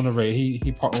 he owned the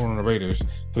he part owned the Raiders,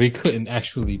 so he couldn't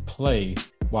actually play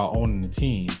while owning the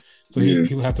team. So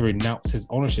he would have to renounce his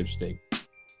ownership stake.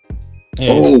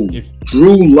 And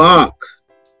Drew Lock.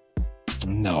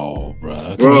 No,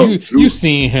 bro. You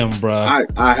seen him, bro. I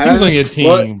have. He was on your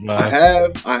team, bro.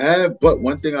 I have. But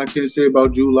one thing I can say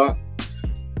about Drew Lock,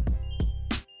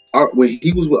 when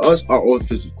he was with us, our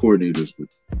offensive coordinators were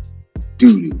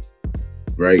doo-doo.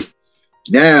 Right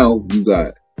now, you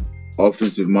got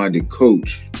offensive-minded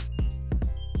coach.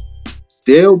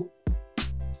 He'll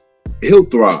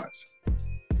thrive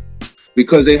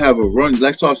because they have a run.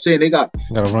 That's what I'm saying. They got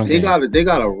a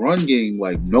run game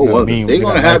like no other. They're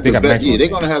gonna have the best. Yeah, they're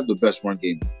gonna have the best run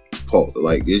game.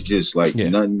 Like, it's just like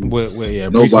nothing.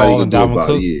 Nobody can do about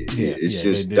it. Yeah, it's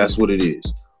just that's what it is.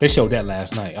 They showed that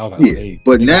last night. I was like,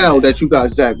 but now that you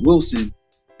got Zach Wilson,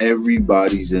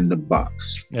 everybody's in the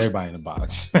box. Everybody in the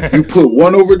box. You put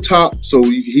one over top so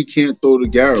he can't throw to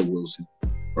Garrett Wilson,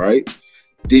 right?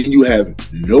 Then you have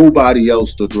nobody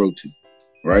else to throw to,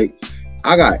 right?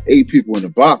 I got 8 people in the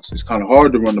box. It's kind of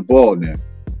hard to run the ball now,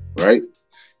 right?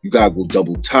 You got to go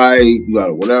double tight. You got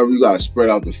to whatever. You got to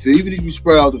spread out the field. Even if you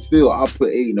spread out the field, I'll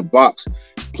put 8 in the box,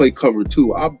 play cover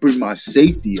 2. I'll bring my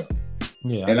safety up.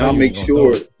 Yeah, and I'll make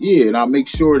sure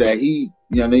that he,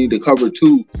 the cover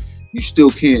 2, you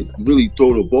still can't really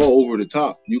throw the ball over the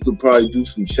top. You could probably do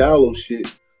some shallow shit,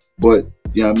 but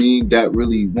that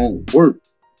really won't work.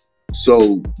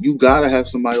 So you gotta have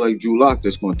somebody like Drew Lock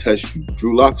that's gonna test you.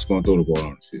 Drew Lock's gonna throw the ball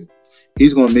on the field.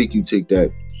 He's gonna make you take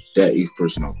that 8th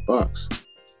person out the box.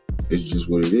 It's just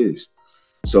what it is.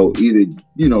 So either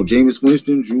Jameis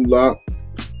Winston, Drew Lock.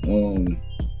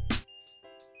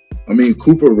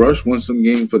 Cooper Rush won some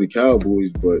game for the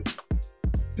Cowboys, but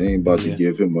they ain't about to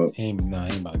give him up. They ain't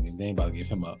about to give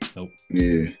him up. Nope.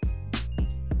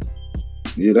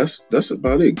 Yeah, that's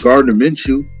about it. Gardner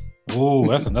Minshew. Oh,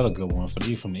 that's another good one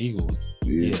from the Eagles.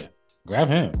 Yeah. Grab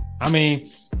him.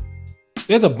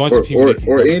 There's a bunch of people.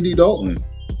 Or Andy Dalton.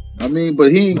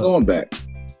 But he ain't going back.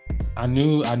 I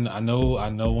know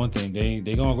one thing.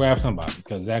 They gonna grab somebody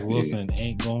because Zach Wilson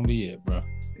ain't gonna be it, bro.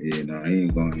 Yeah, no, he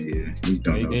ain't going to. Yeah, he's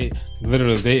done.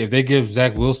 If they give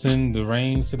Zach Wilson the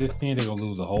reins to this team, they're gonna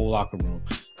lose the whole locker room.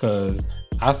 Because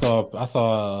I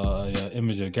saw an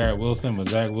image of Garrett Wilson, but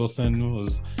Zach Wilson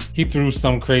he threw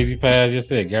some crazy pass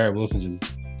yesterday. Garrett Wilson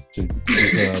just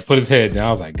just put his head down. I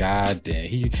was like, God damn,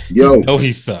 he Yo,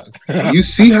 he sucked. you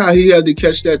see how he had to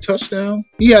catch that touchdown?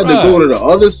 He had to Bruh, go to the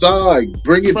other side,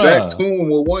 bring it back to bruh. him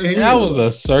with one hand. That was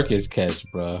a circus catch,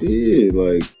 bro. Yeah,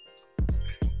 like.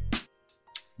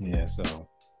 Yeah, so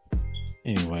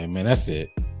anyway, man, that's it.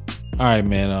 All right,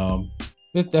 man.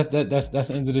 That's the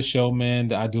end of the show, man.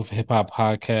 The I Do It for Hip Hop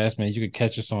podcast, man. You can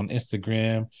catch us on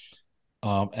Instagram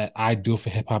at I Do It for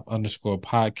Hip Hop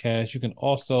 _podcast. You can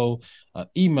also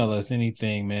email us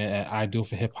anything, man, at I Do It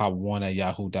for Hip Hop 1 at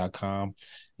yahoo.com.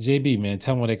 JB, man,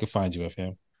 tell them where they can find you,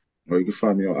 FM. Or you can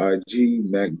find me on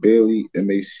IG, Mac Bailey,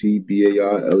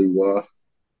 MacBailey.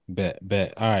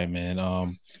 Bet. All right, man.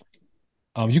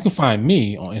 You can find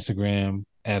me on Instagram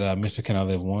at Mr. Can I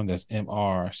Live One. That's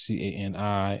MrCanilive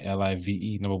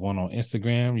number 1 on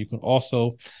Instagram. You can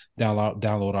also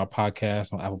download our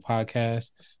podcast on Apple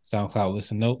Podcasts, SoundCloud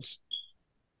Listen Notes,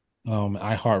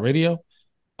 iHeartRadio,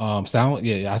 I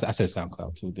said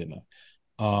SoundCloud too, didn't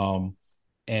I?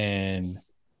 And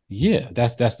yeah,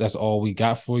 that's all we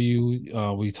got for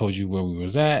you. We told you where we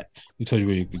was at. We told you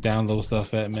where you could download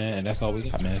stuff at, man, and that's all we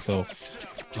got, man. So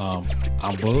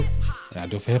I'm Bull, and I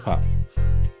do it for hip hop.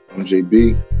 I'm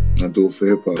JB, and I do it for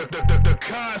hip hop. The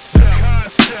concept.